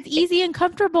 because it's easy and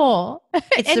comfortable.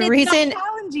 It's the reason, not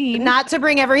challenging. Not to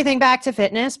bring everything back to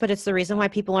fitness, but it's the reason why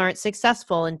people aren't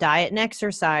successful in diet and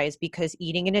exercise, because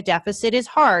eating in a deficit is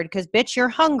hard because, bitch, you're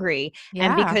hungry.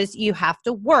 And because you have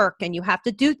to work and you have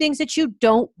to do things that you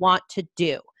don't want to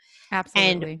do.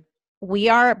 Absolutely. And we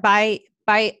are,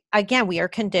 again, we are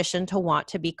conditioned to want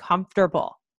to be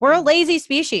comfortable. We're a lazy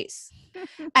species.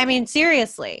 I mean,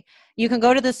 seriously, you can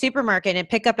go to the supermarket and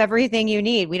pick up everything you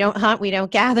need. We don't hunt, we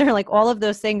don't gather, all of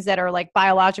those things that are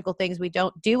biological things we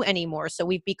don't do anymore. So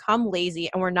we've become lazy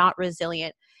and we're not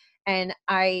resilient. And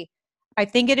I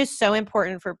think it is so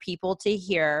important for people to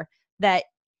hear that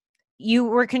you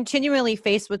were continually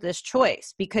faced with this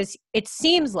choice, because it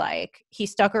seems like he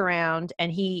stuck around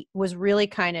and he was really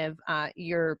kind of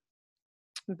your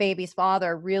baby's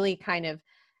father really kind of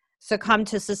succumb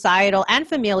to societal and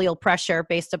familial pressure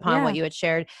based upon what you had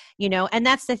shared, and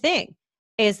that's the thing,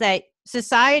 is that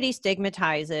society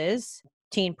stigmatizes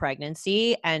teen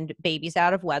pregnancy and babies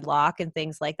out of wedlock and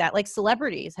things like that.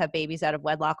 Celebrities have babies out of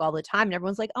wedlock all the time. And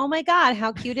everyone's like, oh my God,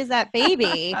 how cute is that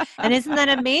baby? And isn't that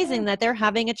amazing that they're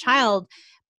having a child?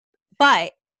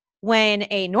 But when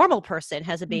a normal person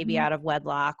has a baby out of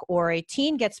wedlock or a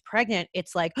teen gets pregnant,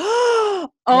 it's like,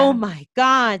 oh my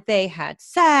God, they had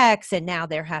sex and now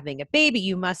they're having a baby.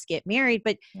 You must get married.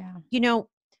 But,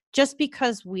 just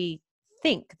because we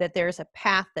think that there's a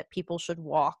path that people should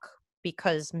walk,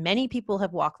 because many people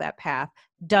have walked that path,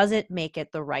 doesn't make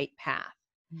it the right path.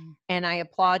 And I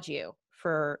applaud you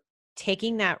for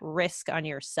taking that risk on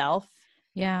yourself.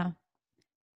 And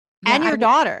your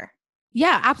daughter.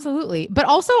 Yeah, absolutely. But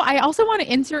also, I also want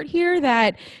to insert here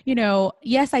that,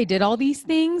 yes, I did all these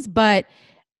things, but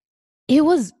it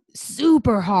was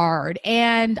super hard.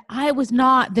 And I was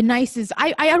not the nicest.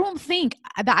 I don't think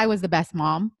that I was the best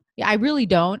mom. I really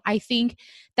don't. I think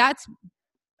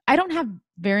I don't have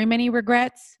very many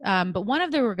regrets. But one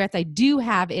of the regrets I do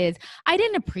have is I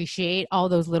didn't appreciate all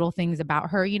those little things about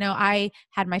her. I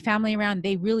had my family around.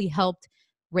 They really helped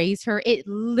raise her. It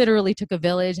literally took a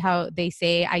village, how they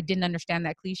say. I didn't understand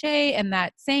that cliche and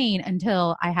that saying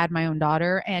until I had my own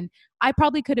daughter. And I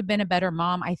probably could have been a better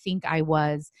mom. I think I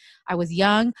was. I was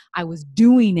young. I was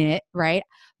doing it, right?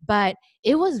 But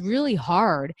it was really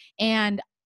hard. And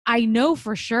I know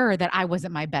for sure that I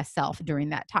wasn't my best self during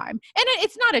that time. And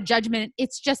it's not a judgment.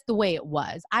 It's just the way it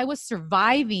was. I was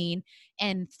surviving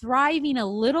and thriving a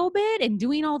little bit and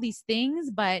doing all these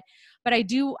things, but I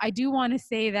do want to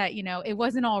say that, it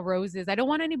wasn't all roses. I don't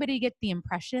want anybody to get the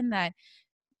impression that,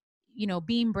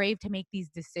 being brave to make these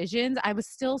decisions, I was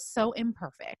still so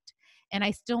imperfect and I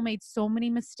still made so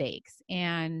many mistakes.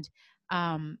 And,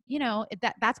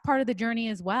 that's part of the journey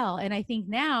as well. And I think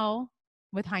now,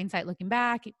 with hindsight looking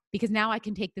back, because now I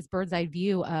can take this bird's eye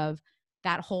view of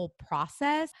that whole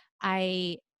process,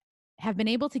 I have been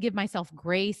able to give myself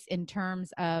grace in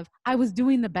terms of I was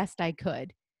doing the best I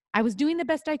could. I was doing the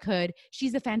best I could.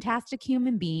 She's a fantastic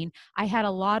human being. I had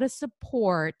a lot of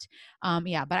support.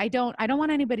 But I don't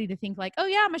want anybody to think like, oh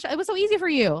yeah, Michelle, it was so easy for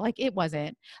you. Like it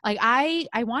wasn't. Like I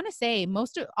want to say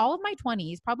all of my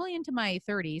 20s, probably into my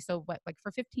 30s. So like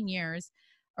for 15 years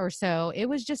or so, it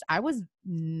was just, I was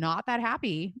not that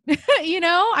happy.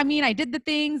 I mean, I did the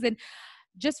things, and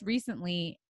just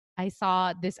recently I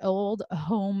saw this old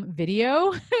home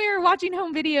video. We were watching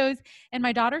home videos, and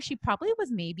my daughter, she probably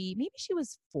was maybe she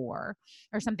was 4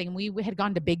 or something. We had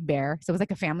gone to Big Bear. So it was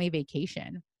like a family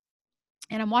vacation.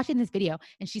 And I'm watching this video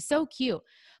and she's so cute.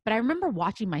 But I remember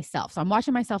watching myself. So I'm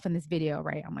watching myself in this video,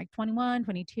 right? I'm like 21,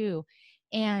 22.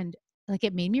 And like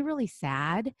it made me really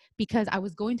sad because I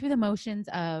was going through the motions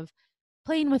of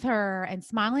playing with her and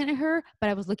smiling at her, but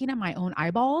I was looking at my own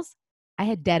eyeballs. I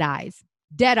had dead eyes.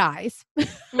 And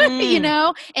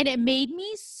it made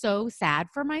me so sad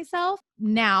for myself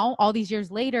now, all these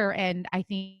years later. And I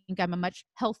think I'm a much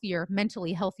healthier,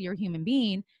 mentally healthier human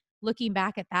being looking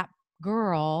back at that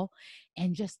girl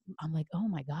and I'm like, oh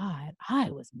my God, I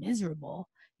was miserable.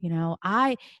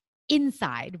 I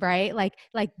inside, right? Like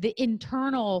the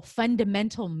internal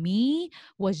fundamental me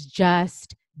was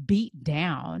just beat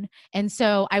down. And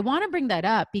so I want to bring that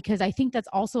up because I think that's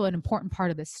also an important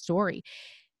part of the story.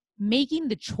 Making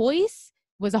the choice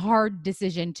was a hard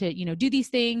decision to, do these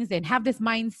things and have this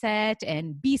mindset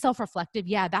and be self-reflective.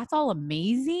 Yeah, that's all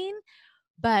amazing.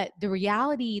 But the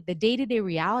reality, the day-to-day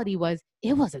reality was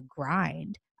it was a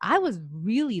grind. I was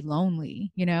really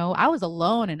lonely, I was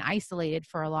alone and isolated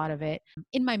for a lot of it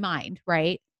in my mind,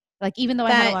 right? Like, even though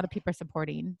I had a lot of people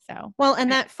supporting. So, well,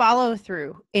 and that follow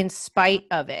through in spite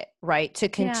of it, right? To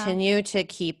continue to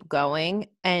keep going.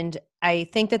 And I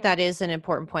think that is an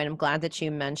important point. I'm glad that you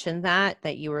mentioned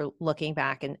that you were looking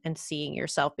back and seeing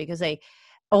yourself, because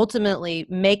ultimately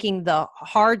making the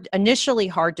initially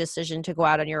hard decision to go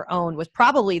out on your own was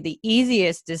probably the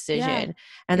easiest decision. Yeah,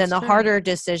 and then the harder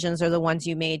decisions are the ones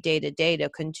you made day to day to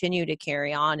continue to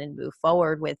carry on and move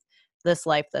forward with this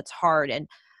life that's hard. And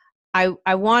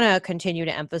I want to continue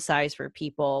to emphasize for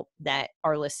people that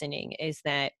are listening is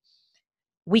that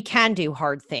we can do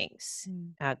hard things.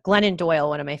 Glennon Doyle,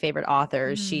 one of my favorite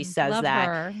authors, she says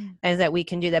that, and that we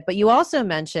can do that. But you also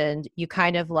mentioned, you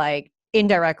kind of like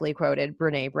indirectly quoted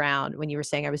Brene Brown when you were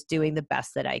saying I was doing the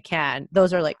best that I can.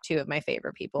 Those are like two of my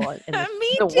favorite people in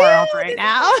the world right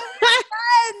now.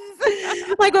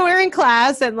 Like when we were in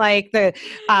class and like the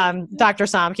Dr.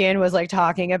 Somkian was like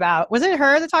talking about, was it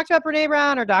her that talked about Brene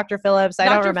Brown or Dr. Phillips? I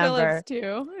don't remember. Phillips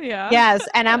too. Yeah. Yes.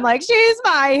 And I'm like, she's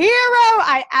my hero.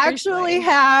 I actually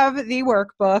have the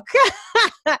workbook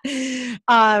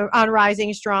on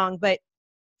Rising Strong, but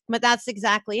that's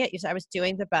exactly it. You said I was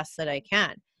doing the best that I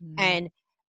can. And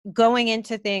going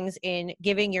into things in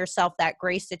giving yourself that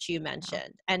grace that you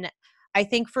mentioned. And I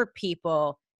think for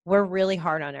people, we're really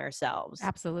hard on ourselves.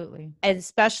 Absolutely. And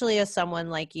especially as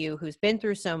someone like you who's been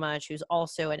through so much, who's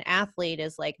also an athlete,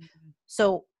 is like,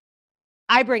 so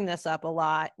I bring this up a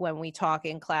lot when we talk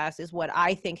in class, is what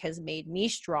I think has made me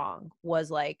strong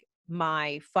was like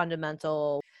my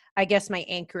fundamental, I guess, my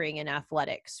anchoring in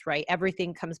athletics, right?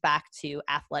 Everything comes back to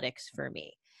athletics for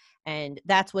me. And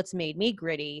that's what's made me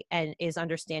gritty, and is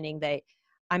understanding that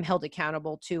I'm held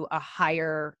accountable to a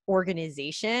higher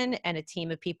organization and a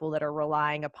team of people that are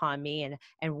relying upon me,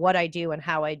 and what I do and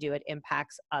how I do it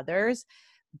impacts others.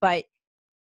 But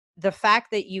the fact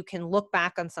that you can look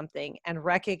back on something and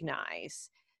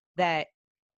recognize that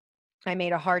I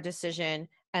made a hard decision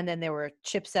and then there were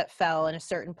chips that fell in a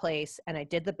certain place and I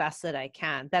did the best that I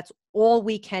can, that's all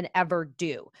we can ever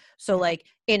do. So like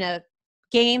in a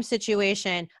game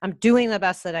situation, I'm doing the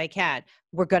best that I can.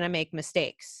 We're going to make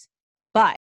mistakes,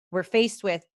 but we're faced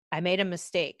with, I made a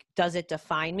mistake. Does it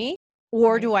define me?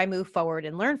 or Right. do I move forward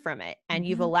and learn from it? And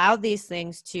you've Mhm. allowed these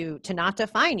things to not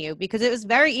define you, because it was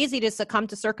very easy to succumb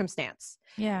to circumstance.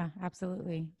 Yeah,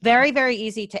 absolutely. Very, very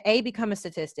easy to become a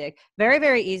statistic. Very,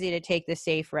 very easy to take the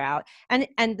safe route.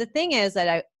 And the thing is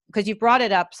that because you brought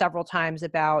it up several times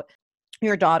about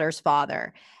your daughter's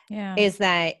father, Yeah. is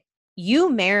that you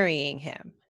marrying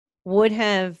him would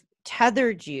have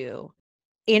tethered you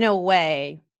in a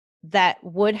way that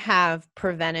would have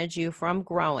prevented you from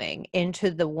growing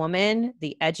into the woman,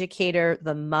 the educator,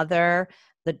 the mother,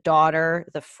 the daughter,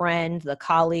 the friend, the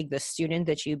colleague, the student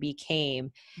that you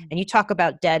became. And you talk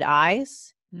about dead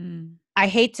eyes. Mm. I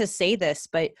hate to say this,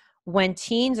 but when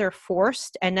teens are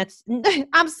forced, and that's,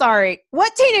 I'm sorry,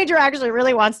 what teenager actually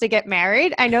really wants to get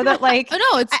married? I know that, like, Oh,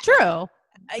 no, it's true.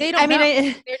 They I don't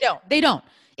mean, know. They don't.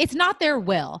 It's not their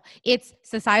will. It's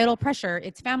societal pressure.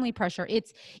 It's family pressure.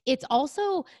 It's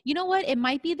also, you know what? It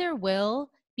might be their will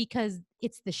because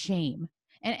it's the shame.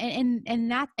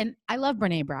 And I love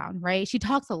Brene Brown, right? She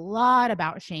talks a lot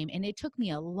about shame, and it took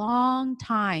me a long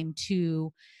time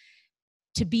to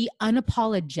be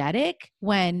unapologetic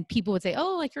when people would say,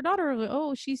 "Oh, like your daughter,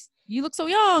 oh, you look so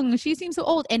young. She seems so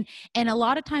old." And a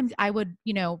lot of times I would,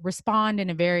 respond in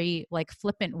a very like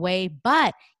flippant way,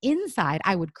 but inside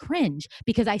I would cringe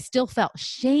because I still felt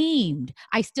shamed.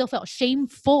 I still felt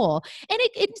shameful. And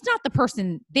it's not the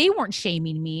person, they weren't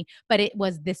shaming me, but it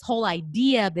was this whole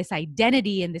idea, this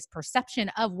identity, and this perception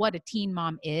of what a teen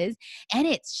mom is. And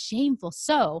it's shameful.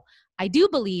 So I do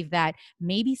believe that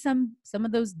maybe some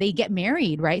of those, they get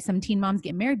married, right? Some teen moms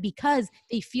get married because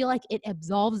they feel like it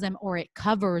absolves them, or it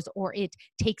covers, or it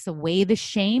takes away the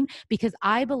shame, because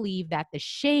I believe that the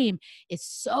shame is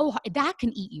so hard, that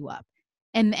can eat you up.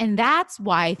 And that's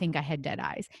why I think I had dead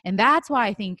eyes. And that's why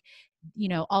I think,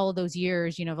 all of those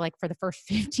years, like for the first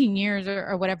 15 years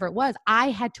or whatever it was,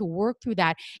 I had to work through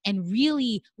that and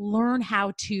really learn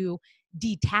how to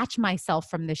detach myself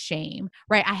from the shame,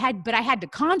 right? But I had to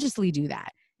consciously do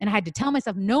that. And I had to tell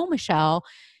myself, no, Michelle,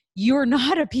 you're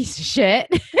not a piece of shit.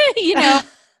 you know,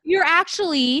 you're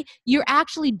actually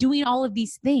doing all of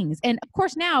these things. And of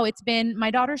course, now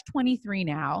my daughter's 23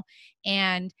 now,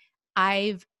 and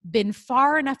I've been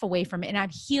far enough away from it, and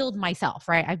I've healed myself,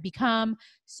 right? I've become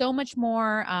so much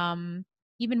more,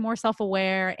 even more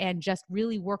self-aware, and just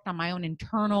really worked on my own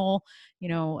internal,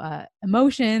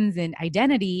 emotions and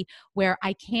identity, where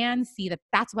I can see that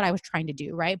that's what I was trying to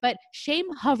do, right? But shame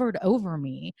hovered over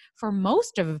me for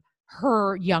most of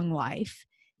her young life,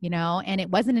 and it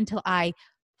wasn't until I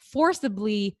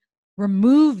forcibly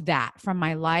removed that from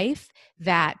my life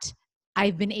that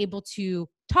I've been able to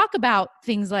talk about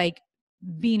things like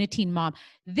being a teen mom.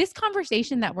 This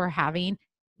conversation that we're having,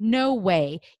 no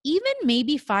way, even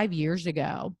maybe 5 years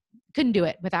ago, couldn't do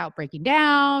it without breaking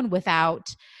down,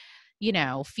 without,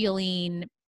 feeling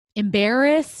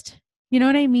embarrassed. You know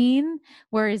what I mean?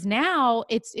 Whereas now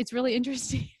it's really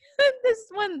interesting. This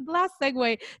one last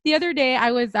segue. The other day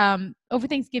I was over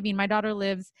Thanksgiving. My daughter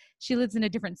she lives in a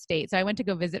different state. So I went to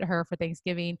go visit her for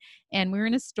Thanksgiving, and we were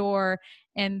in a store,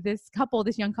 and this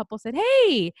young couple said,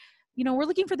 "Hey, we're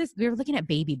looking for this." We were looking at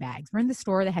baby bags. We're in the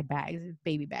store that had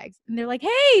baby bags. And they're like,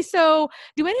 "Hey, so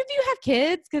do any of you have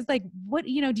kids? Because like, what,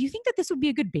 do you think that this would be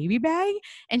a good baby bag?"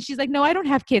 And she's like, "No, I don't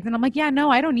have kids." And I'm like, "Yeah,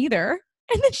 no, I don't either."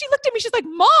 And then she looked at me, she's like,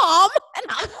 "Mom." And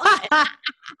I'm like,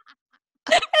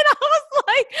 and I was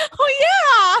like,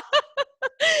 "Oh yeah."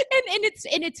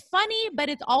 and it's funny, but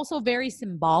it's also very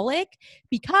symbolic,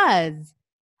 because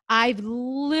I've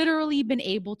literally been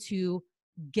able to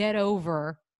get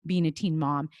over being a teen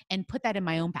mom and put that in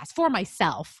my own past for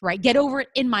myself, right? Get over it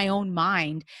in my own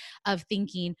mind of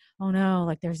thinking, "Oh no,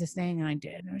 like there's this thing and I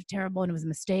did, and it was terrible, and it was a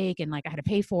mistake, and like I had to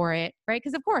pay for it," right?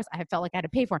 Because of course I have felt like I had to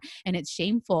pay for it, and it's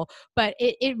shameful. But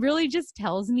it really just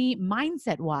tells me,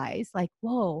 mindset wise, like,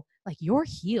 whoa, like you're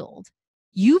healed.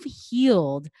 You've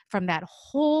healed from that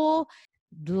whole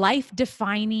life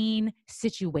defining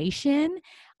situation,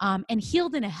 and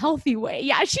healed in a healthy way.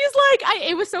 Yeah, she's like,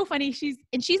 it was so funny. She's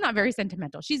not very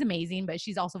sentimental. She's amazing, but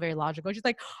she's also very logical. She's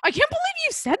like, "I can't believe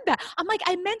you said that." I'm like,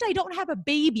 "I meant I don't have a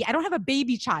baby. I don't have a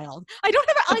baby child. I don't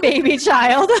have a baby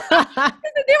child." They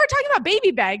were talking about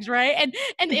baby bags, right?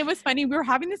 And it was funny. We were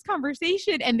having this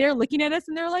conversation, and they're looking at us,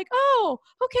 and they're like, "Oh,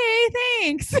 okay,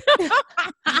 thanks."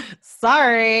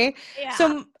 Sorry. Yeah.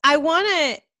 So I want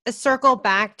to circle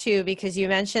back to, because you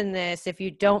mentioned this, if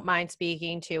you don't mind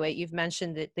speaking to it, you've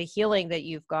mentioned that the healing that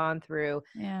you've gone through.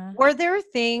 Yeah. Were there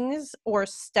things or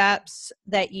steps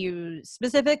that you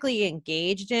specifically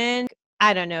engaged in?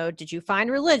 I don't know. Did you find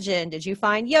religion? Did you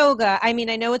find yoga? I mean,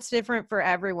 I know it's different for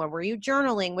everyone. Were you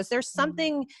journaling? Was there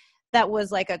something that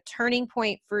was like a turning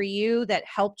point for you that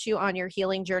helped you on your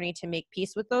healing journey to make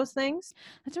peace with those things?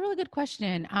 That's a really good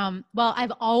question. Well,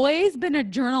 I've always been a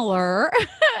journaler.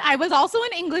 I was also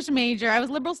an English major. I was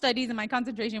liberal studies and my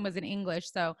concentration was in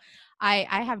English. So I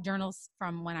have journals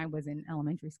from when I was in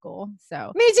elementary school.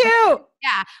 So Me too.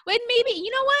 yeah. But maybe, you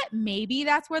know what? Maybe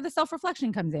that's where the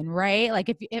self-reflection comes in, right? Like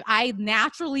if I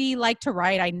naturally like to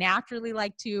write, I naturally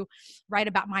like to write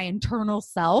about my internal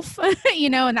self,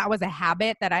 and that was a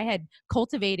habit that I had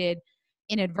cultivated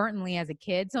inadvertently as a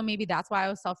kid. So maybe that's why I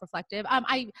was self-reflective.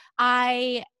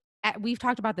 We've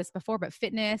talked about this before, but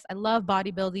fitness, I love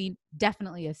bodybuilding,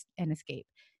 definitely is an escape.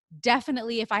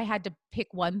 Definitely, if I had to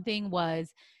pick one thing,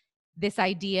 was this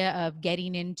idea of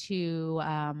getting into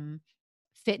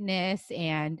fitness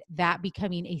and that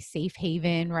becoming a safe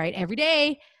haven, right? Every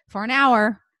day for an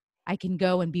hour, I can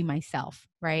go and be myself,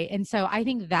 right? And so I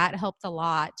think that helped a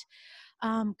lot.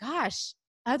 Gosh,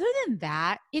 other than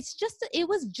that, it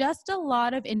was just a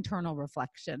lot of internal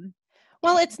reflection.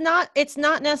 Well, it's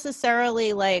not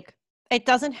necessarily like, it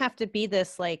doesn't have to be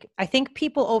this, like, I think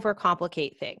people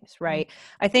overcomplicate things, right?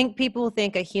 I think people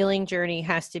think a healing journey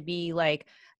has to be like,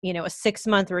 a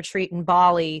 6-month retreat in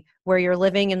Bali where you're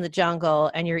living in the jungle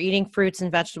and you're eating fruits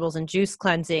and vegetables and juice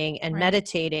cleansing and Right.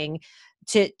 meditating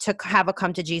to have a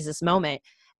come to Jesus moment.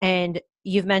 And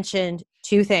you've mentioned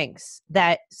two things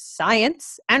that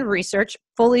science and research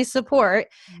fully support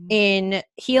in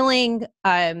healing,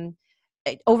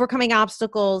 overcoming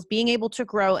obstacles, being able to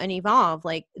grow and evolve,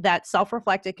 like that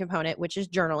self-reflective component, which is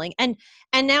journaling. And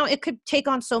now it could take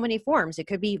on so many forms. It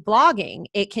could be vlogging.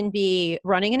 It can be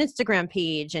running an Instagram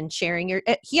page and sharing your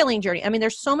healing journey. I mean,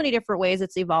 there's so many different ways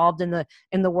it's evolved in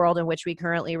the world in which we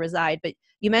currently reside. But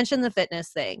you mentioned the fitness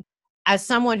thing. As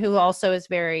someone who also is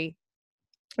very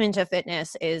into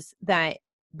fitness, is that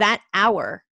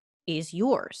hour is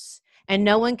yours. And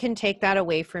no one can take that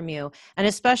away from you. And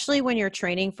especially when you're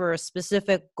training for a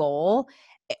specific goal,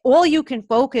 all you can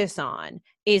focus on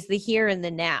is the here and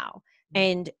the now.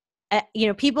 And,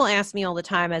 people ask me all the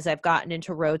time as I've gotten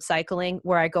into road cycling,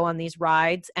 where I go on these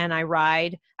rides and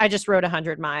I just rode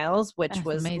 100 miles, which That's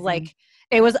was amazing. like,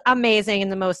 it was amazing.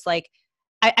 And the most like,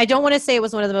 I don't want to say it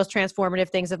was one of the most transformative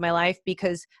things of my life,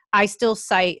 because I still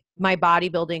cite my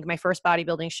first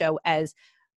bodybuilding show as,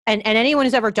 and anyone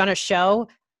who's ever done a show,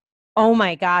 oh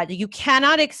my God, you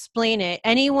cannot explain it.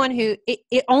 Anyone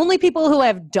only people who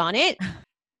have done it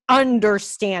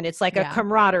understand. It's like a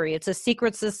camaraderie. It's a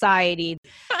secret society.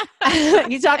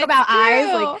 You talk about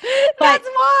eyes. Like, that's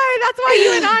why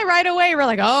you and I right away were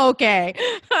like, oh, okay.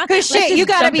 Because shit, you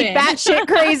got to be batshit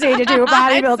crazy to do a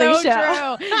bodybuilding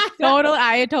show. True.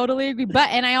 I totally agree.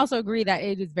 And I also agree that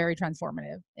it is very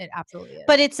transformative. It absolutely is.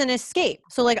 But it's an escape.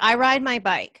 So like, I ride my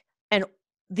bike, and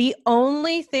the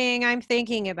only thing I'm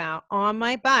thinking about on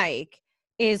my bike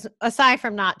is, aside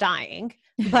from not dying,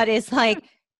 but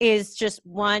is just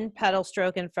one pedal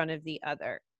stroke in front of the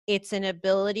other. It's an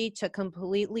ability to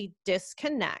completely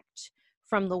disconnect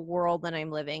from the world that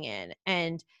I'm living in.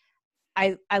 And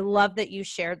I love that you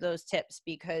shared those tips,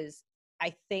 because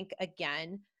I think,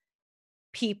 again,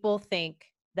 people think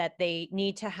that they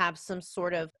need to have some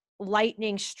sort of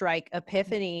lightning strike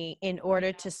epiphany in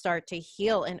order to start to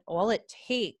heal. And all it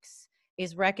takes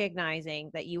is recognizing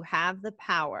that you have the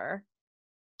power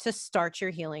to start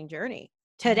your healing journey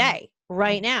today,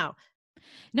 right now.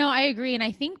 No, I agree. And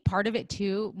I think part of it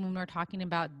too, when we're talking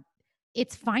about,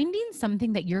 it's finding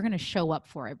something that you're going to show up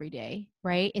for every day,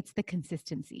 right? It's the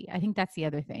consistency. I think that's the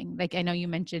other thing. Like, I know you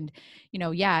mentioned,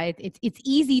 it's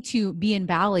easy to be in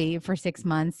Bali for 6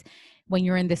 months when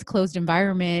you're in this closed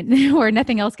environment where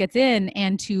nothing else gets in,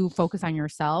 and to focus on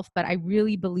yourself. But I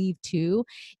really believe too,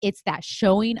 it's that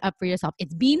showing up for yourself.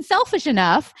 It's being selfish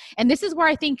enough. And this is where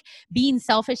I think being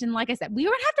selfish, and like I said, we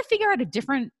would have to figure out a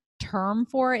different term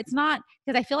for it. It's not,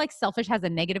 because I feel like selfish has a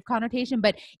negative connotation,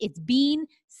 but it's being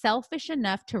selfish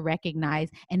enough to recognize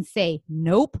and say,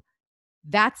 nope,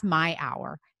 that's my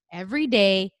hour. Every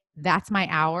day, that's my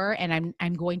hour, and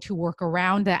I'm going to work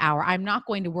around the hour. I'm not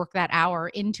going to work that hour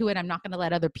into it. I'm not going to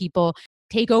let other people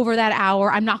take over that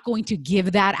hour. I'm not going to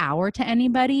give that hour to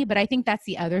anybody. But I think that's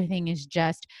the other thing, is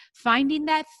just finding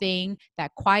that thing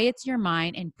that quiets your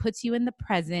mind and puts you in the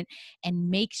present and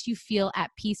makes you feel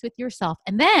at peace with yourself.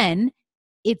 And then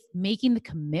it's making the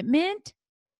commitment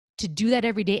to do that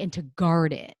every day and to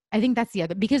guard it. I think that's the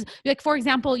other, because like, for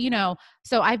example,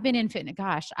 so I've been in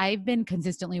fitness, I've been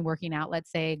consistently working out,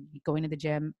 let's say going to the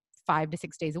gym 5 to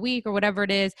 6 days a week or whatever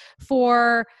it is,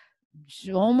 for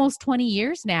almost 20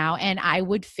 years now, and I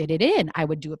would fit it in. I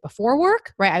would do it before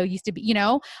work, right? I used to be,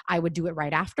 I would do it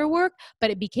right after work, but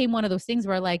it became one of those things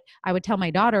where like I would tell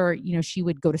my daughter, she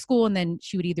would go to school and then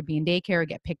she would either be in daycare or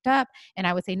get picked up. And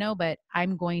I would say, no, but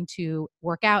I'm going to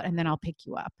work out and then I'll pick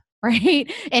you up.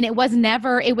 Right. And it was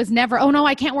never, oh no,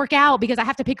 I can't work out because I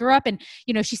have to pick her up. And,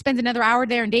 she spends another hour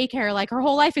there in daycare. Like her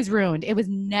whole life is ruined. It was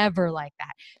never like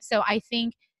that. So I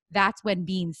think that's when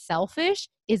being selfish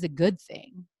is a good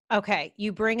thing. Okay.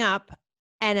 You bring up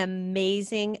an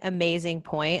amazing, amazing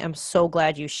point. I'm so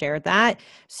glad you shared that.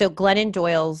 So Glennon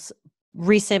Doyle's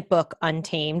recent book,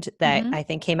 Untamed, that I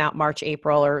think came out March,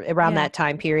 April, or around that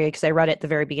time period, because I read it at the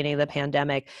very beginning of the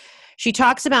pandemic. She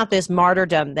talks about this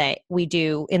martyrdom that we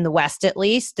do in the West, at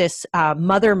least, this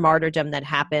mother martyrdom that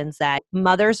happens, that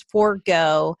mothers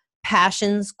forego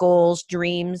passions, goals,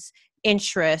 dreams,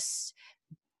 interests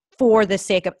for the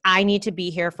sake of, I need to be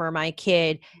here for my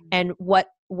kid. And what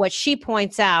she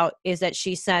points out is that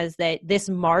she says that this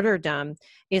martyrdom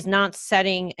is not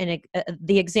setting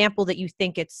the example that you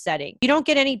think it's setting. You don't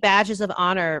get any badges of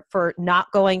honor for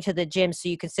not going to the gym so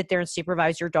you can sit there and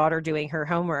supervise your daughter doing her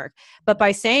homework. But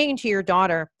by saying to your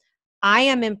daughter, I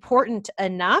am important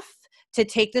enough to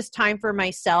take this time for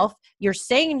myself, you're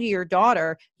saying to your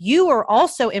daughter, you are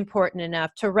also important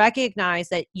enough to recognize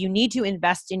that you need to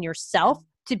invest in yourself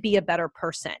to be a better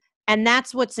person. And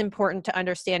that's what's important to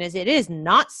understand, is it is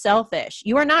not selfish.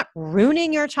 You are not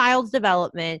ruining your child's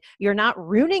development. You're not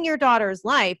ruining your daughter's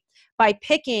life by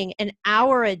picking an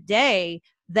hour a day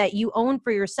that you own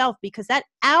for yourself, because that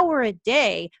hour a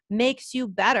day makes you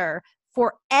better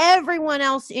for everyone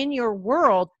else in your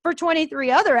world for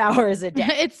 23 other hours a day.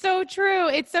 It's so true.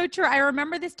 It's so true. I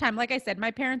remember this time, like I said,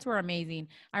 my parents were amazing.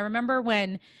 I remember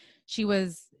when she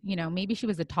was, maybe she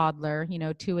was a toddler,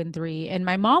 2 and 3. And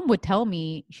my mom would tell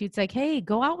me, she'd say, hey,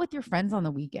 go out with your friends on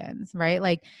the weekends, right?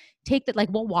 Like take that, like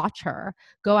we'll watch her,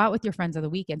 go out with your friends on the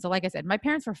weekend. So like I said, my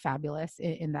parents were fabulous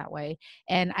in that way.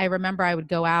 And I remember I would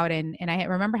go out and I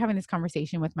remember having this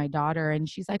conversation with my daughter, and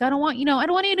she's like, I don't want you to go.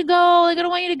 Like, I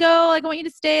don't want you to go. Like, I want you to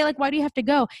stay. Like, why do you have to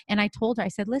go? And I told her, I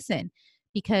said, listen,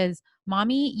 because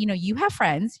mommy, you have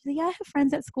friends. She's like, yeah, I have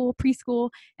friends at school, preschool.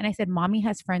 And I said, mommy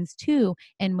has friends too.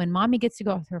 And when mommy gets to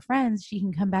go with her friends, she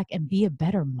can come back and be a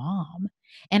better mom.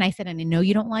 And I said, and I know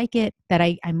you don't like it that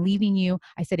I'm leaving you.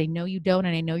 I said, I know you don't.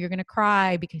 And I know you're going to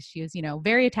cry, because she was,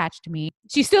 very attached to me.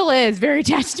 She still is very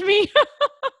attached to me.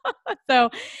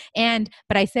 But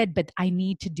I said, but I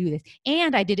need to do this.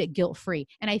 And I did it guilt-free.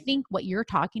 And I think what you're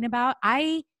talking about,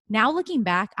 now looking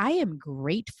back, I am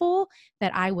grateful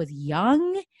that I was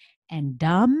young and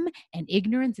dumb, and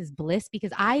ignorance is bliss,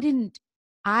 because I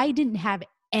didn't have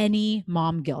any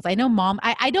mom guilt. I know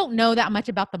I don't know that much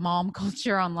about the mom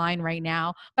culture online right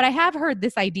now, but I have heard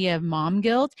this idea of mom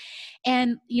guilt.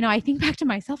 And, I think back to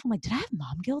myself, I'm like, did I have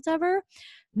mom guilt ever?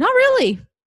 Not really.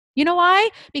 You know why?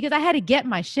 Because I had to get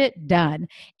my shit done.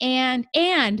 And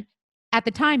at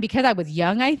the time, because I was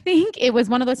young, I think it was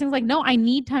one of those things like, no, I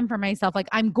need time for myself. Like,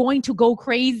 I'm going to go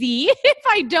crazy if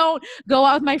I don't go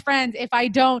out with my friends, if I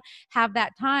don't have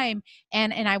that time.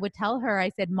 And I would tell her, I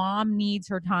said, mom needs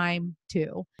her time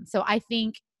too. So I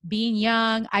think being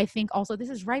young, I think also this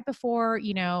is right before,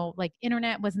 like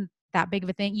internet wasn't that big of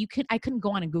a thing. I couldn't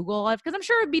go on and Google it, because I'm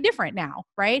sure it'd be different now,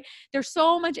 right? There's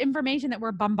so much information that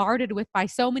we're bombarded with by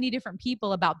so many different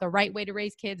people about the right way to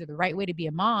raise kids or the right way to be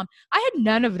a mom. I had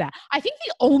none of that. I think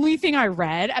the only thing I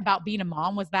read about being a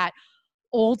mom was that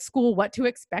old school What to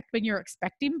Expect When You're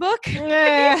Expecting book. And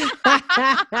that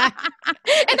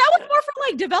was more for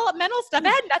like developmental stuff. It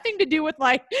had nothing to do with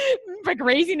like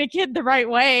raising a kid the right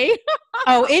way.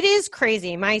 Oh, it is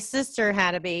crazy. My sister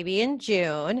had a baby in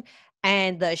June,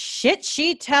 and the shit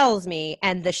she tells me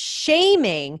and the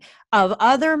shaming of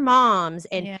other moms.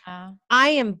 And I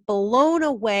am blown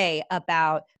away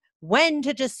about when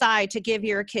to decide to give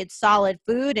your kids solid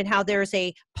food, and how there's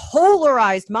a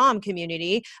polarized mom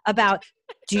community about,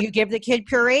 do you give the kid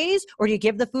purees or do you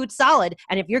give the food solid?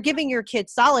 And if you're giving your kid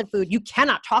solid food, you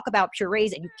cannot talk about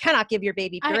purees, and you cannot give your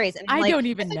baby purees. And I don't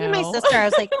even know. My sister, I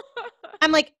was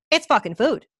like, it's fucking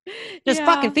food. Just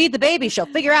fucking feed the baby. She'll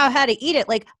figure out how to eat it.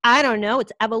 Like, I don't know.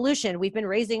 It's evolution. We've been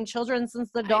raising children since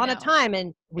the dawn of time,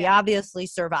 and we obviously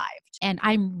survived. And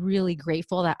I'm really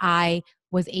grateful that I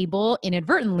was able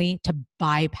inadvertently to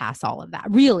bypass all of that.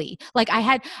 Really. Like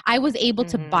I was able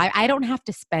to I don't have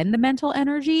to spend the mental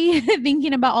energy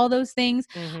thinking about all those things.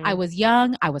 I was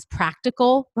young. I was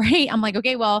practical, right? I'm like,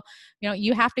 okay, well,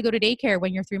 you have to go to daycare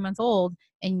when you're 3 months old.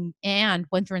 And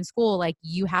once you're in school, like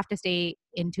you have to stay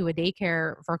into a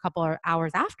daycare for a couple of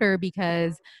hours after,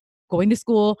 because going to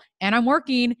school and I'm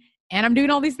working and I'm doing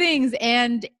all these things.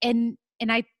 And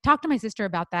I talked to my sister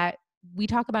about that we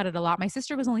talk about it a lot. My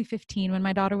sister was only 15 when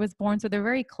my daughter was born, so they're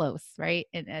very close, right?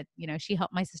 And she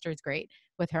helped. My sister is great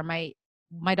with her. My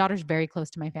daughter's very close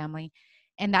to my family.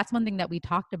 And that's one thing that we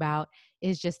talked about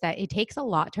is just that it takes a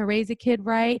lot to raise a kid,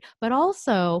 right? But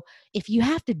also, if you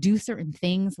have to do certain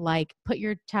things like put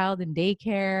your child in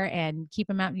daycare and keep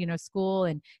them out, school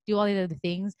and do all the other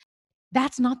things,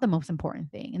 that's not the most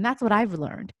important thing. And that's what I've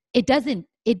learned.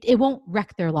 It won't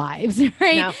wreck their lives,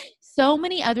 right? No. So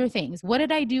many other things. What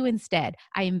did I do instead?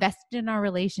 I invested in our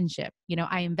relationship.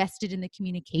 I invested in the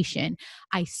communication.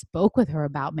 I spoke with her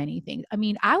about many things. I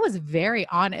mean, I was very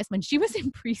honest when she was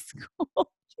in preschool.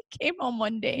 She came home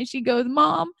one day and she goes,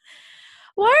 "Mom,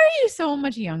 why are you so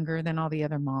much younger than all the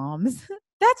other moms?"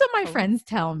 That's what my friends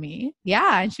tell me.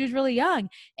 Yeah. And she was really young.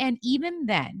 And even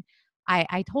then,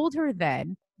 I told her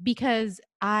then, because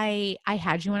I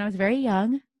had you when I was very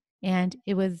young, and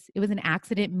it was an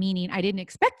accident, meaning I didn't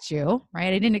expect you,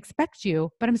 right? I didn't expect you,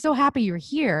 but I'm so happy you're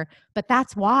here. But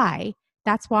that's why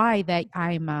that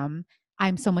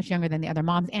I'm so much younger than the other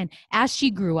moms. And as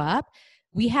she grew up,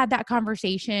 we had that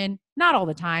conversation, not all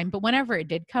the time, but whenever it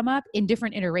did come up in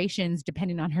different iterations,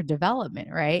 depending on her development,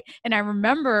 right? And I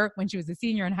remember when she was a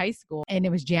senior in high school and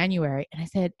it was January, and I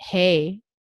said, "Hey,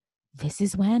 this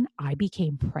is when I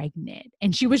became pregnant."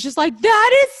 And she was just like,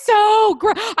 "That is so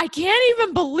great. I can't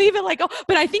even believe it." Like, oh,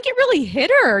 but I think it really hit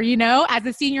her, as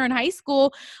a senior in high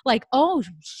school, like, "Oh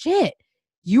shit,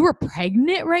 you were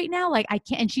pregnant right now?" Like, I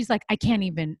can't. And she's like, "I can't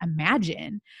even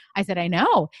imagine." I said, "I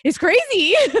know. It's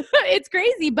crazy." It's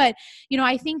crazy. But,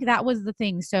 I think that was the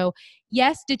thing. So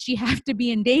yes, did she have to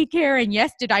be in daycare? And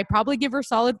yes, did I probably give her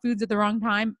solid foods at the wrong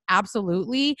time?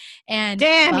 Absolutely. And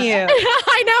Damn you.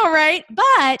 I know, right?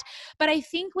 But I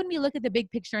think when we look at the big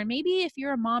picture, and maybe if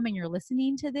you're a mom and you're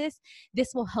listening to this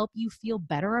will help you feel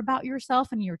better about yourself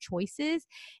and your choices,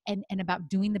 and about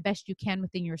doing the best you can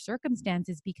within your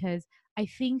circumstances, because I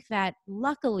think that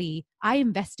luckily I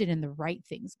invested in the right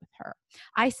things with her.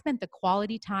 I spent the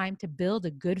quality time to build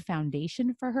a good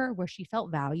foundation for her where she felt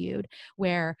valued,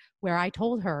 where I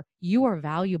told her, "You are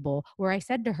valuable," where I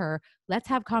said to her, "Let's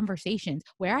have conversations,"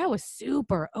 where I was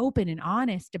super open and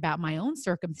honest about my own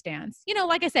circumstance.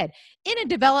 Like I said, in a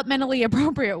developmentally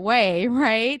appropriate way,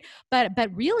 right? But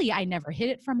really, I never hid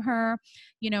it from her.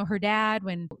 Her dad,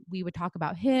 when we would talk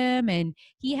about him, and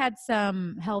he had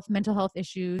some mental health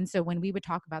issues. And so when we would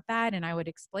talk about that and I would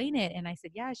explain it, and I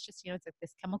said, "Yeah, it's just, it's like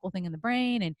this chemical thing in the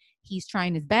brain, and he's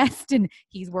trying his best and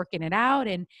he's working it out."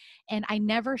 And I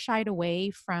never shied away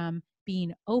from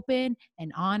being open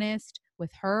and honest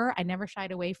with her. I never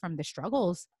shied away from the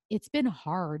struggles. It's been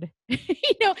hard.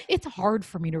 It's hard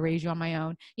for me to raise you on my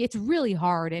own. It's really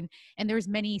hard. And there's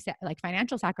many like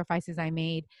financial sacrifices I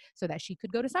made so that she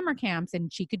could go to summer camps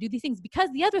and she could do these things. Because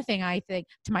the other thing I think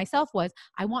to myself was,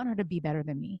 I want her to be better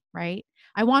than me, right?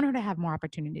 I want her to have more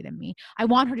opportunity than me. I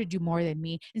want her to do more than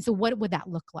me. And so what would that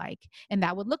look like? And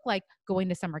that would look like going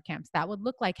to summer camps. That would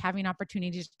look like having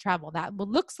opportunities to travel. That would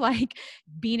looks like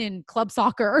being in club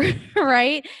soccer,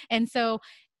 right? And so,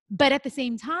 but at the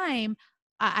same time,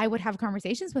 I would have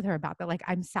conversations with her about that. Like,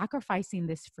 I'm sacrificing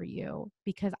this for you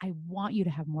because I want you to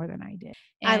have more than I did.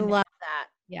 I And love that.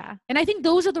 yeah. And I think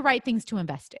those are the right things to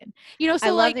invest in, so I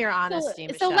love like, your honesty,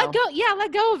 so Michelle. let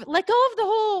go of the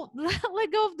whole,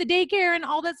 let go of the daycare and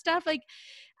all that stuff. Like,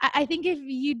 I think if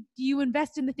you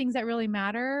invest in the things that really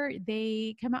matter,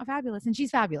 they come out fabulous. And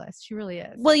she's fabulous. She really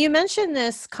is. Well, you mentioned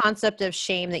this concept of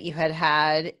shame that you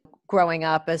had growing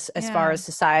up as far as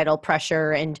societal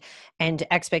pressure and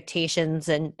expectations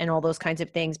and all those kinds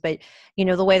of things. But,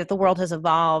 the way that the world has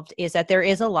evolved is that there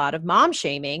is a lot of mom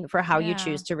shaming for how you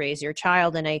choose to raise your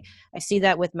child. And I see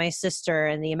that with my sister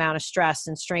and the amount of stress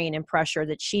and strain and pressure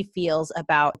that she feels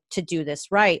about to do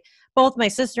this right. Both my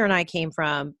sister and I came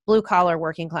from blue collar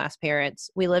working class parents.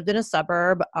 We lived in a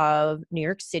suburb of New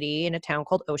York City in a town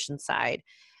called Oceanside.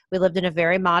 We lived in a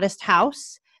very modest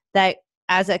house that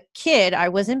as a kid, I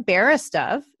was embarrassed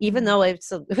of, even though it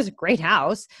was a great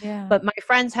house, but my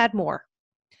friends had more.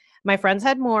 My friends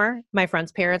had more. My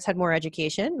friends' parents had more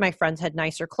education. My friends had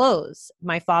nicer clothes.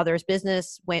 My father's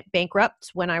business went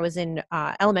bankrupt when I was in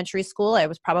elementary school. I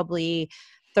was probably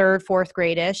third, fourth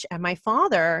grade-ish. And my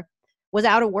father was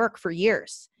out of work for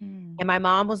years. And my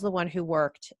mom was the one who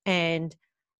worked. And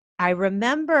I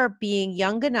remember being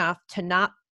young enough to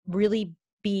not really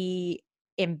be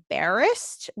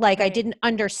embarrassed. Like I didn't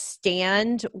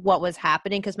understand what was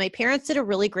happening because my parents did a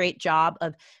really great job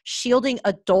of shielding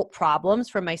adult problems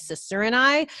from my sister and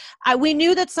I. We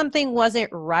knew that something wasn't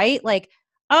right. Like,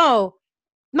 oh,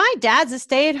 my dad's a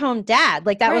stay-at-home dad.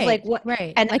 Like that was like what,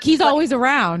 right. and like he's always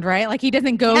around, right? Like he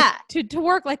doesn't go yeah, to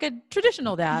work like a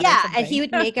traditional dad. yeah, and he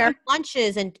would make our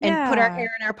lunches and put our hair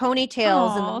Yeah. in our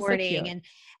ponytails in the Oh, so morning, cute. and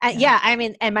Yeah. yeah, I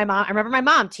mean, and I remember my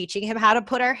mom teaching him how to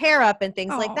put our hair up and things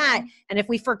like that. Oh. And if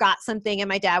we forgot something, and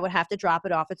my dad would have to drop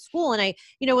it off at school, and I,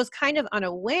 was kind of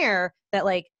unaware that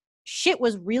like shit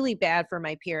was really bad for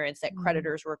my parents, that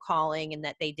creditors were calling and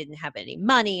that they didn't have any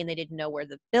money and they didn't know where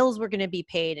the bills were going to be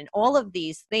paid and all of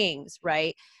these things,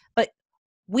 right? But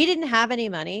we didn't have any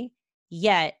money,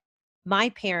 yet my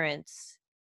parents,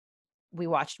 we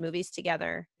watched movies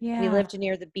together. Yeah. We lived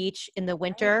near the beach in the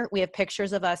winter. We have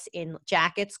pictures of us in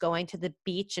jackets going to the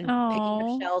beach and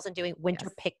picking up shells and doing winter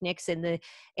picnics and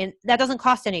that doesn't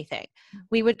cost anything.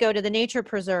 We would go to the nature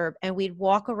preserve and we'd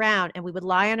walk around and we would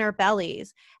lie on our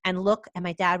bellies and look, and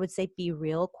my dad would say, be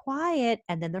real quiet.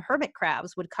 And then the hermit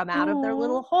crabs would come out of their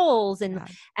little holes, and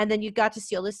then you got to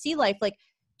see all the sea life. Like,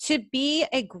 to be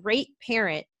a great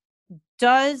parent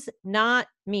does not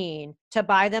mean to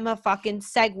buy them a fucking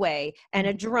Segway and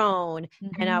a drone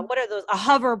and what are those, a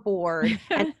hoverboard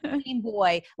and a Game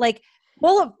Boy. Like,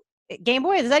 all of Game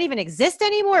Boy, does that even exist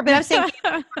anymore? But I'm saying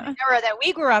the era that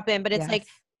we grew up in, but it's like,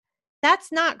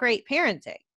 that's not great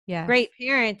parenting. Yeah. Great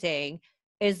parenting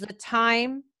is the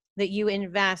time that you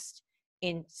invest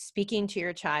in speaking to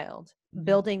your child,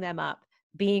 building them up,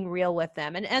 being real with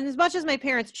them. And as much as my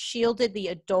parents shielded the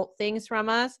adult things from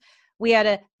us, we had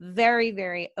a very,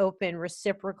 very open,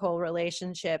 reciprocal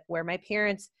relationship where my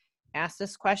parents asked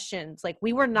us questions. Like,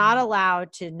 we were not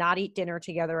allowed to not eat dinner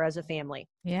together as a family.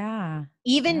 Yeah.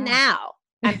 Even now,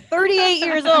 I'm 38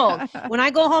 years old. When I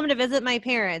go home to visit my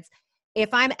parents, if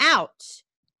I'm out,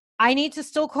 I need to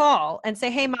still call and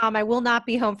say, hey, Mom, I will not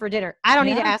be home for dinner. I don't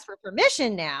need to ask for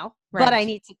permission now, but I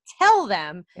need to tell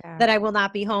them that I will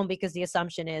not be home, because the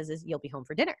assumption is you'll be home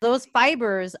for dinner. Those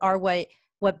fibers are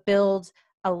what builds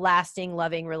a lasting,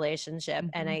 loving relationship.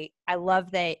 And I love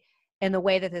that. And the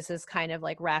way that this is kind of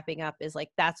like wrapping up is like,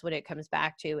 that's what it comes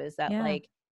back to, is that like,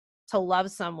 to love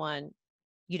someone,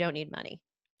 you don't need money.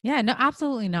 Yeah, no,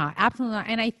 absolutely not. Absolutely not.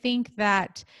 And I think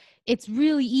that it's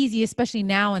really easy, especially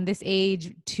now in this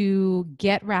age, to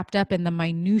get wrapped up in the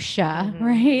minutia,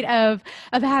 right? Of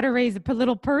how to raise a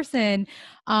little person.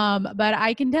 But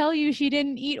I can tell you, she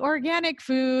didn't eat organic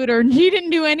food, or she didn't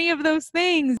do any of those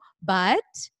things. But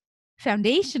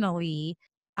foundationally,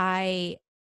 I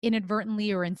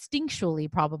inadvertently or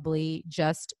instinctually probably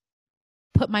just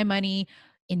put my money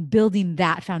in building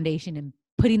that foundation and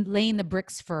laying the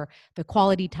bricks for the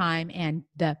quality time and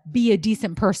the be a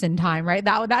decent person time, right?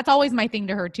 That's always my thing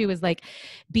to her too, is like,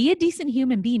 be a decent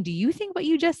human being. Do you think what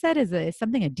you just said is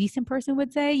something a decent person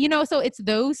would say? So it's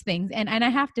those things. And I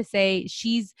have to say,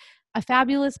 she's a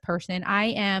fabulous person. I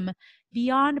am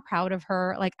beyond proud of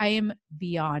her. Like, I am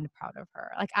beyond proud of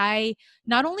her. Like,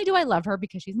 not only do I love her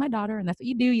because she's my daughter, and that's what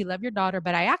you do, you love your daughter,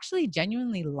 but I actually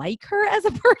genuinely like her as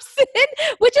a person,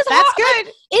 which is that's hard. good.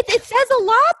 Like, it says a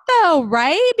lot though,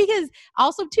 right? Because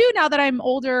also too, now that I'm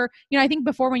older, I think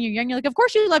before, when you're young, you're like, of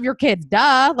course you love your kids,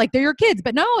 duh, like they're your kids.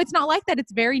 But no, it's not like that.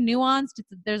 It's very nuanced.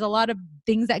 There's a lot of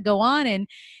things that go on,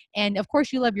 and of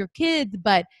course you love your kids,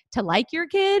 but to like your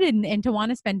kid and to want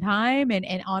to spend time.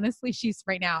 And honestly, she's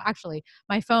right now, actually,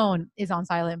 my phone is on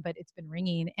silent, but it's been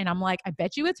ringing. And I'm like, I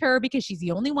bet you it's her, because she's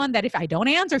the only one that if I don't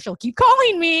answer, she'll keep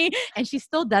calling me. And she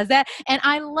still does that. And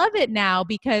I love it now,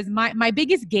 because my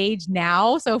biggest gauge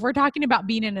now, so if we're talking about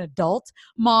being an adult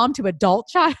mom to adult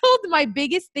child, my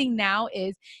biggest thing now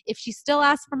is if she still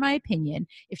asks for my opinion,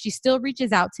 if she still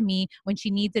reaches out to me when she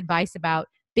needs advice about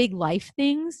big life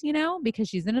things, because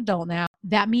she's an adult now,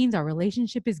 that means our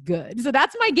relationship is good. So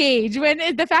that's my gauge.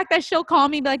 When the fact that she'll call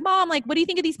me and be like, Mom, like, what do you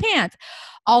think of these pants?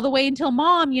 All the way until,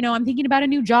 Mom, I'm thinking about a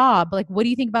new job. Like, what do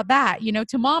you think about that?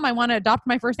 To Mom, I want to adopt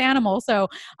my first animal. So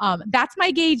that's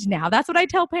my gauge now. That's what I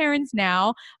tell parents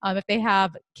now. If they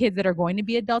have kids that are going to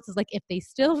be adults, is like, if they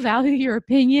still value your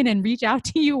opinion and reach out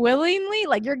to you willingly,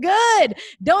 like, you're good.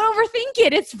 Don't overthink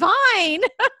it. It's fine.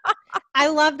 I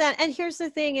love that. And here's the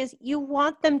thing is, you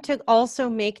want them to also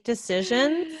make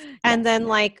decisions and then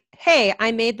like, hey,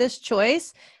 I made this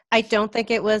choice. I don't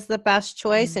think it was the best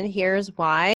choice, and here's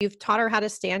why. You've taught her how to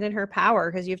stand in her power,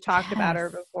 because you've talked about her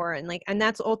before, and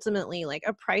that's ultimately like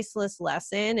a priceless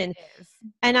lesson.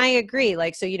 And I agree.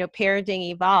 Like, so, parenting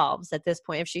evolves at this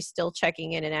point if she's still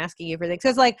checking in and asking you for things.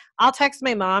 Because like, I'll text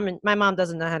my mom, and my mom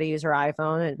doesn't know how to use her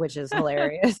iPhone, which is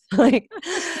hilarious. Like,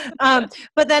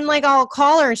 but then like, I'll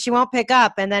call her and she won't pick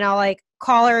up, and then I'll like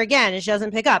call her again and she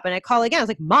doesn't pick up, and I call again. I was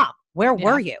like, Mom, where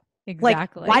were you?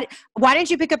 Exactly. Like, why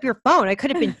didn't you pick up your phone? I could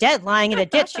have been dead lying in a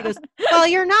ditch. She goes, well,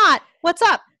 you're not. What's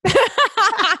up?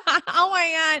 Oh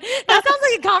my God. That sounds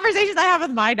the conversations I have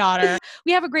with my daughter.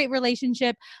 We have a great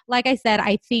relationship. Like I said,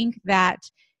 I think that,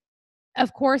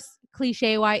 of course,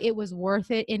 cliche why it was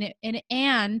worth it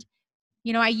and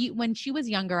you know, when she was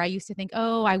younger, I used to think,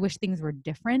 oh, I wish things were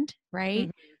different, right?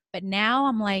 Mhm. But now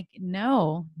I'm like,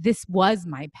 no, this was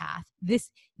my path. This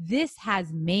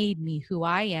has made me who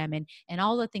I am, and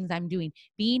all the things I'm doing.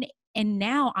 And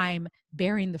now I'm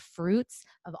bearing the fruits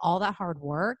of all that hard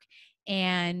work.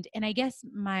 And I guess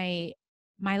my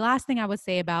last thing I would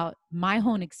say about my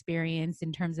own experience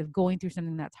in terms of going through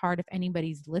something that's hard, if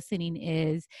anybody's listening,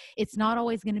 is it's not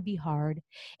always going to be hard.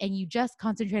 And you just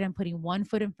concentrate on putting one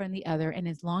foot in front of the other. And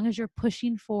as long as you're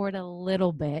pushing forward a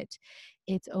little bit,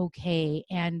 it's okay.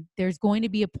 And there's going to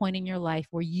be a point in your life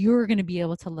where you're going to be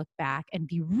able to look back and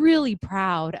be really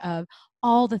proud of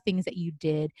all the things that you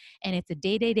did. And it's a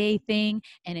day-to-day thing.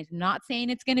 And it's not saying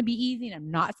it's going to be easy. And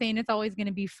I'm not saying it's always going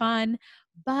to be fun,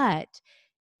 but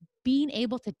being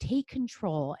able to take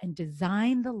control and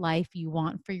design the life you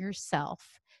want for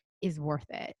yourself is worth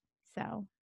it. So,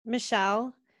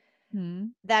 Michelle, hmm.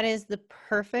 that is the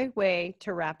perfect way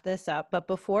to wrap this up. But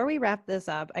before we wrap this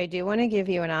up, I do want to give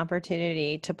you an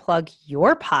opportunity to plug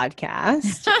your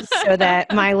podcast so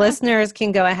that my listeners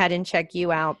can go ahead and check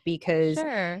you out, because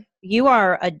Sure. you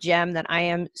are a gem that I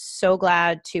am so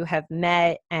glad to have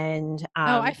met and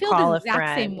I feel call the a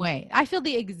exact same friend. way. I feel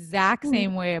the exact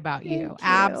same way about you. Thank you.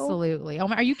 Absolutely. Oh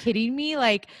my, are you kidding me?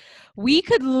 Like we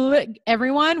could,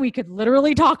 everyone, we could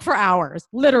literally talk for hours,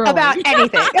 literally. About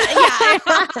anything.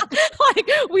 Yeah. Like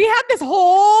we had this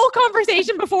whole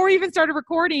conversation before we even started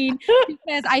recording,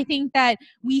 because I think that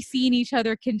we see in each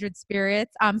other kindred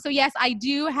spirits. So yes, I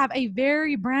do have a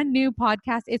very brand new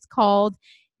podcast. It's called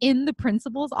In the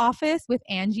Principal's Office with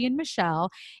Angie and Michelle.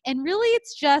 And really,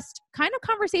 it's just kind of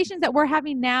conversations that we're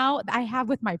having now that I have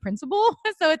with my principal.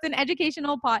 So it's an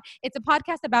educational it's a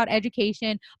podcast about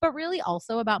education, but really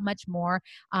also about much more.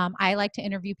 I like to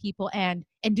interview people and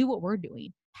do what we're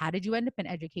doing. How did you end up in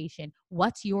education?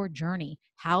 What's your journey?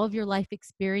 How have your life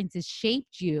experiences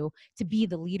shaped you to be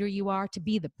the leader you are, to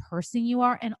be the person you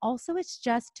are? And also, it's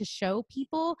just to show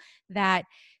people that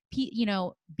you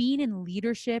know, being in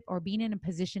leadership or being in a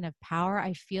position of power,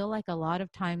 I feel like a lot of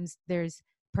times there's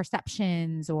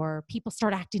perceptions or people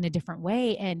start acting a different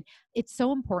way. And it's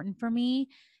so important for me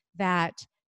that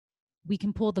we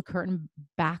can pull the curtain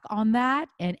back on that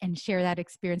and share that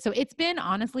experience. So it's been,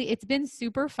 honestly, it's been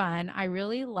super fun. I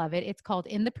really love it. It's called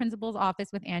In the Principal's Office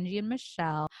with Angie and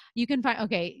Michelle. You can find,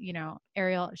 okay, you know,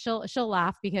 Ariel, she'll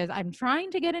laugh because I'm trying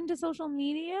to get into social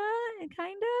media and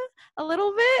kind of a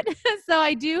little bit. So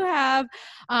I do have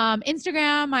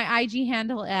Instagram. My IG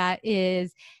handle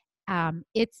is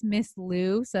it's Miss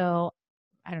Lou. So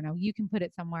I don't know. You can put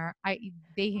it somewhere. I'll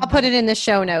put it in the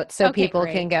show notes so Okay, people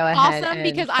great. can go ahead Awesome, and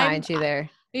because find you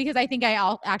there. because I think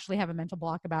I'll actually have a mental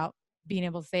block about being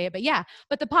able to say it. But yeah,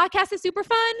 but the podcast is super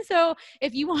fun. So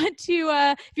if you want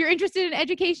to, if you're interested in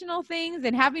educational things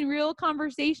and having real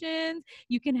conversations,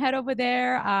 you can head over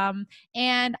there.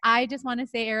 And I just want to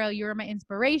say, Ariel, you're my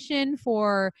inspiration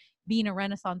for being a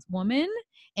Renaissance woman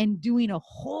and doing a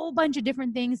whole bunch of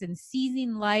different things and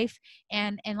seizing life.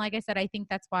 And like I said, I think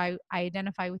that's why I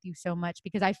identify with you so much,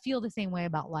 because I feel the same way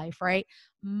about life, right?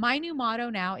 My new motto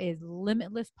now is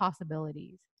limitless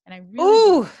possibilities. And I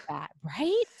really like that,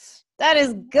 right? That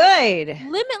is good.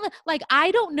 Limitless. Like,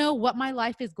 I don't know what my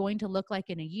life is going to look like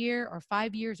in a year or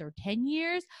 5 years or 10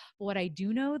 years. But what I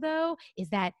do know, though, is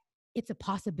that it's a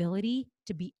possibility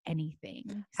to be anything.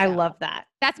 So I love that.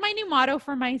 that's my new motto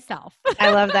for myself.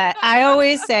 I love that. I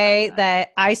always say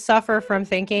that I suffer from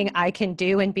thinking I can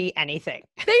do and be anything.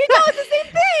 There you go. It's the same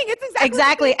thing. It's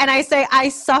exactly. And I say I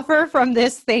suffer from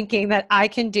this thinking that I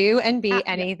can do and be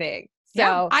anything. So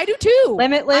yeah, I do too.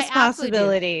 Limitless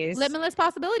possibilities. Limitless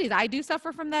possibilities. I do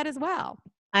suffer from that as well.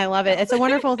 I love it. It's a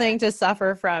wonderful thing to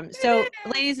suffer from. So,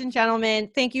 ladies and gentlemen,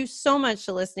 thank you so much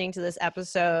for listening to this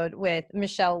episode with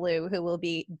Michelle Lou, who will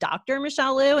be Dr.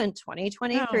 Michelle Lou in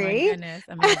 2023. Oh my goodness.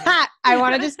 I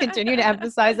want to just continue to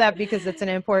emphasize that because it's an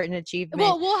important achievement.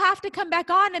 Well, we'll have to come back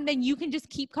on and then you can just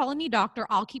keep calling me doctor.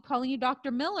 I'll keep calling you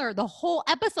Dr. Miller. The whole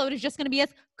episode is just going to be us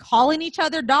calling each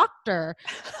other doctor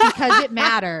because it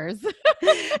matters.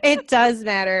 It does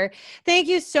matter. Thank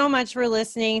you so much for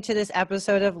listening to this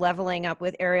episode of Leveling Up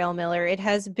with Ariel Miller. It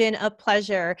has been a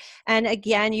pleasure. And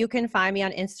again, you can find me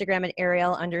on Instagram at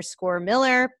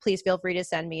Ariel_Miller. Please feel free to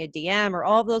send me a DM or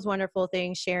all of those wonderful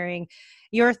things, sharing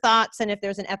your thoughts. And if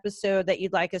there's an episode that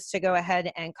you'd like us to go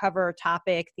ahead and cover,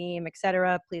 topic, theme,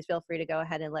 etc., please feel free to go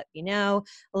ahead and let me know.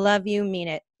 Love you. Mean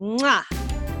it. Mwah.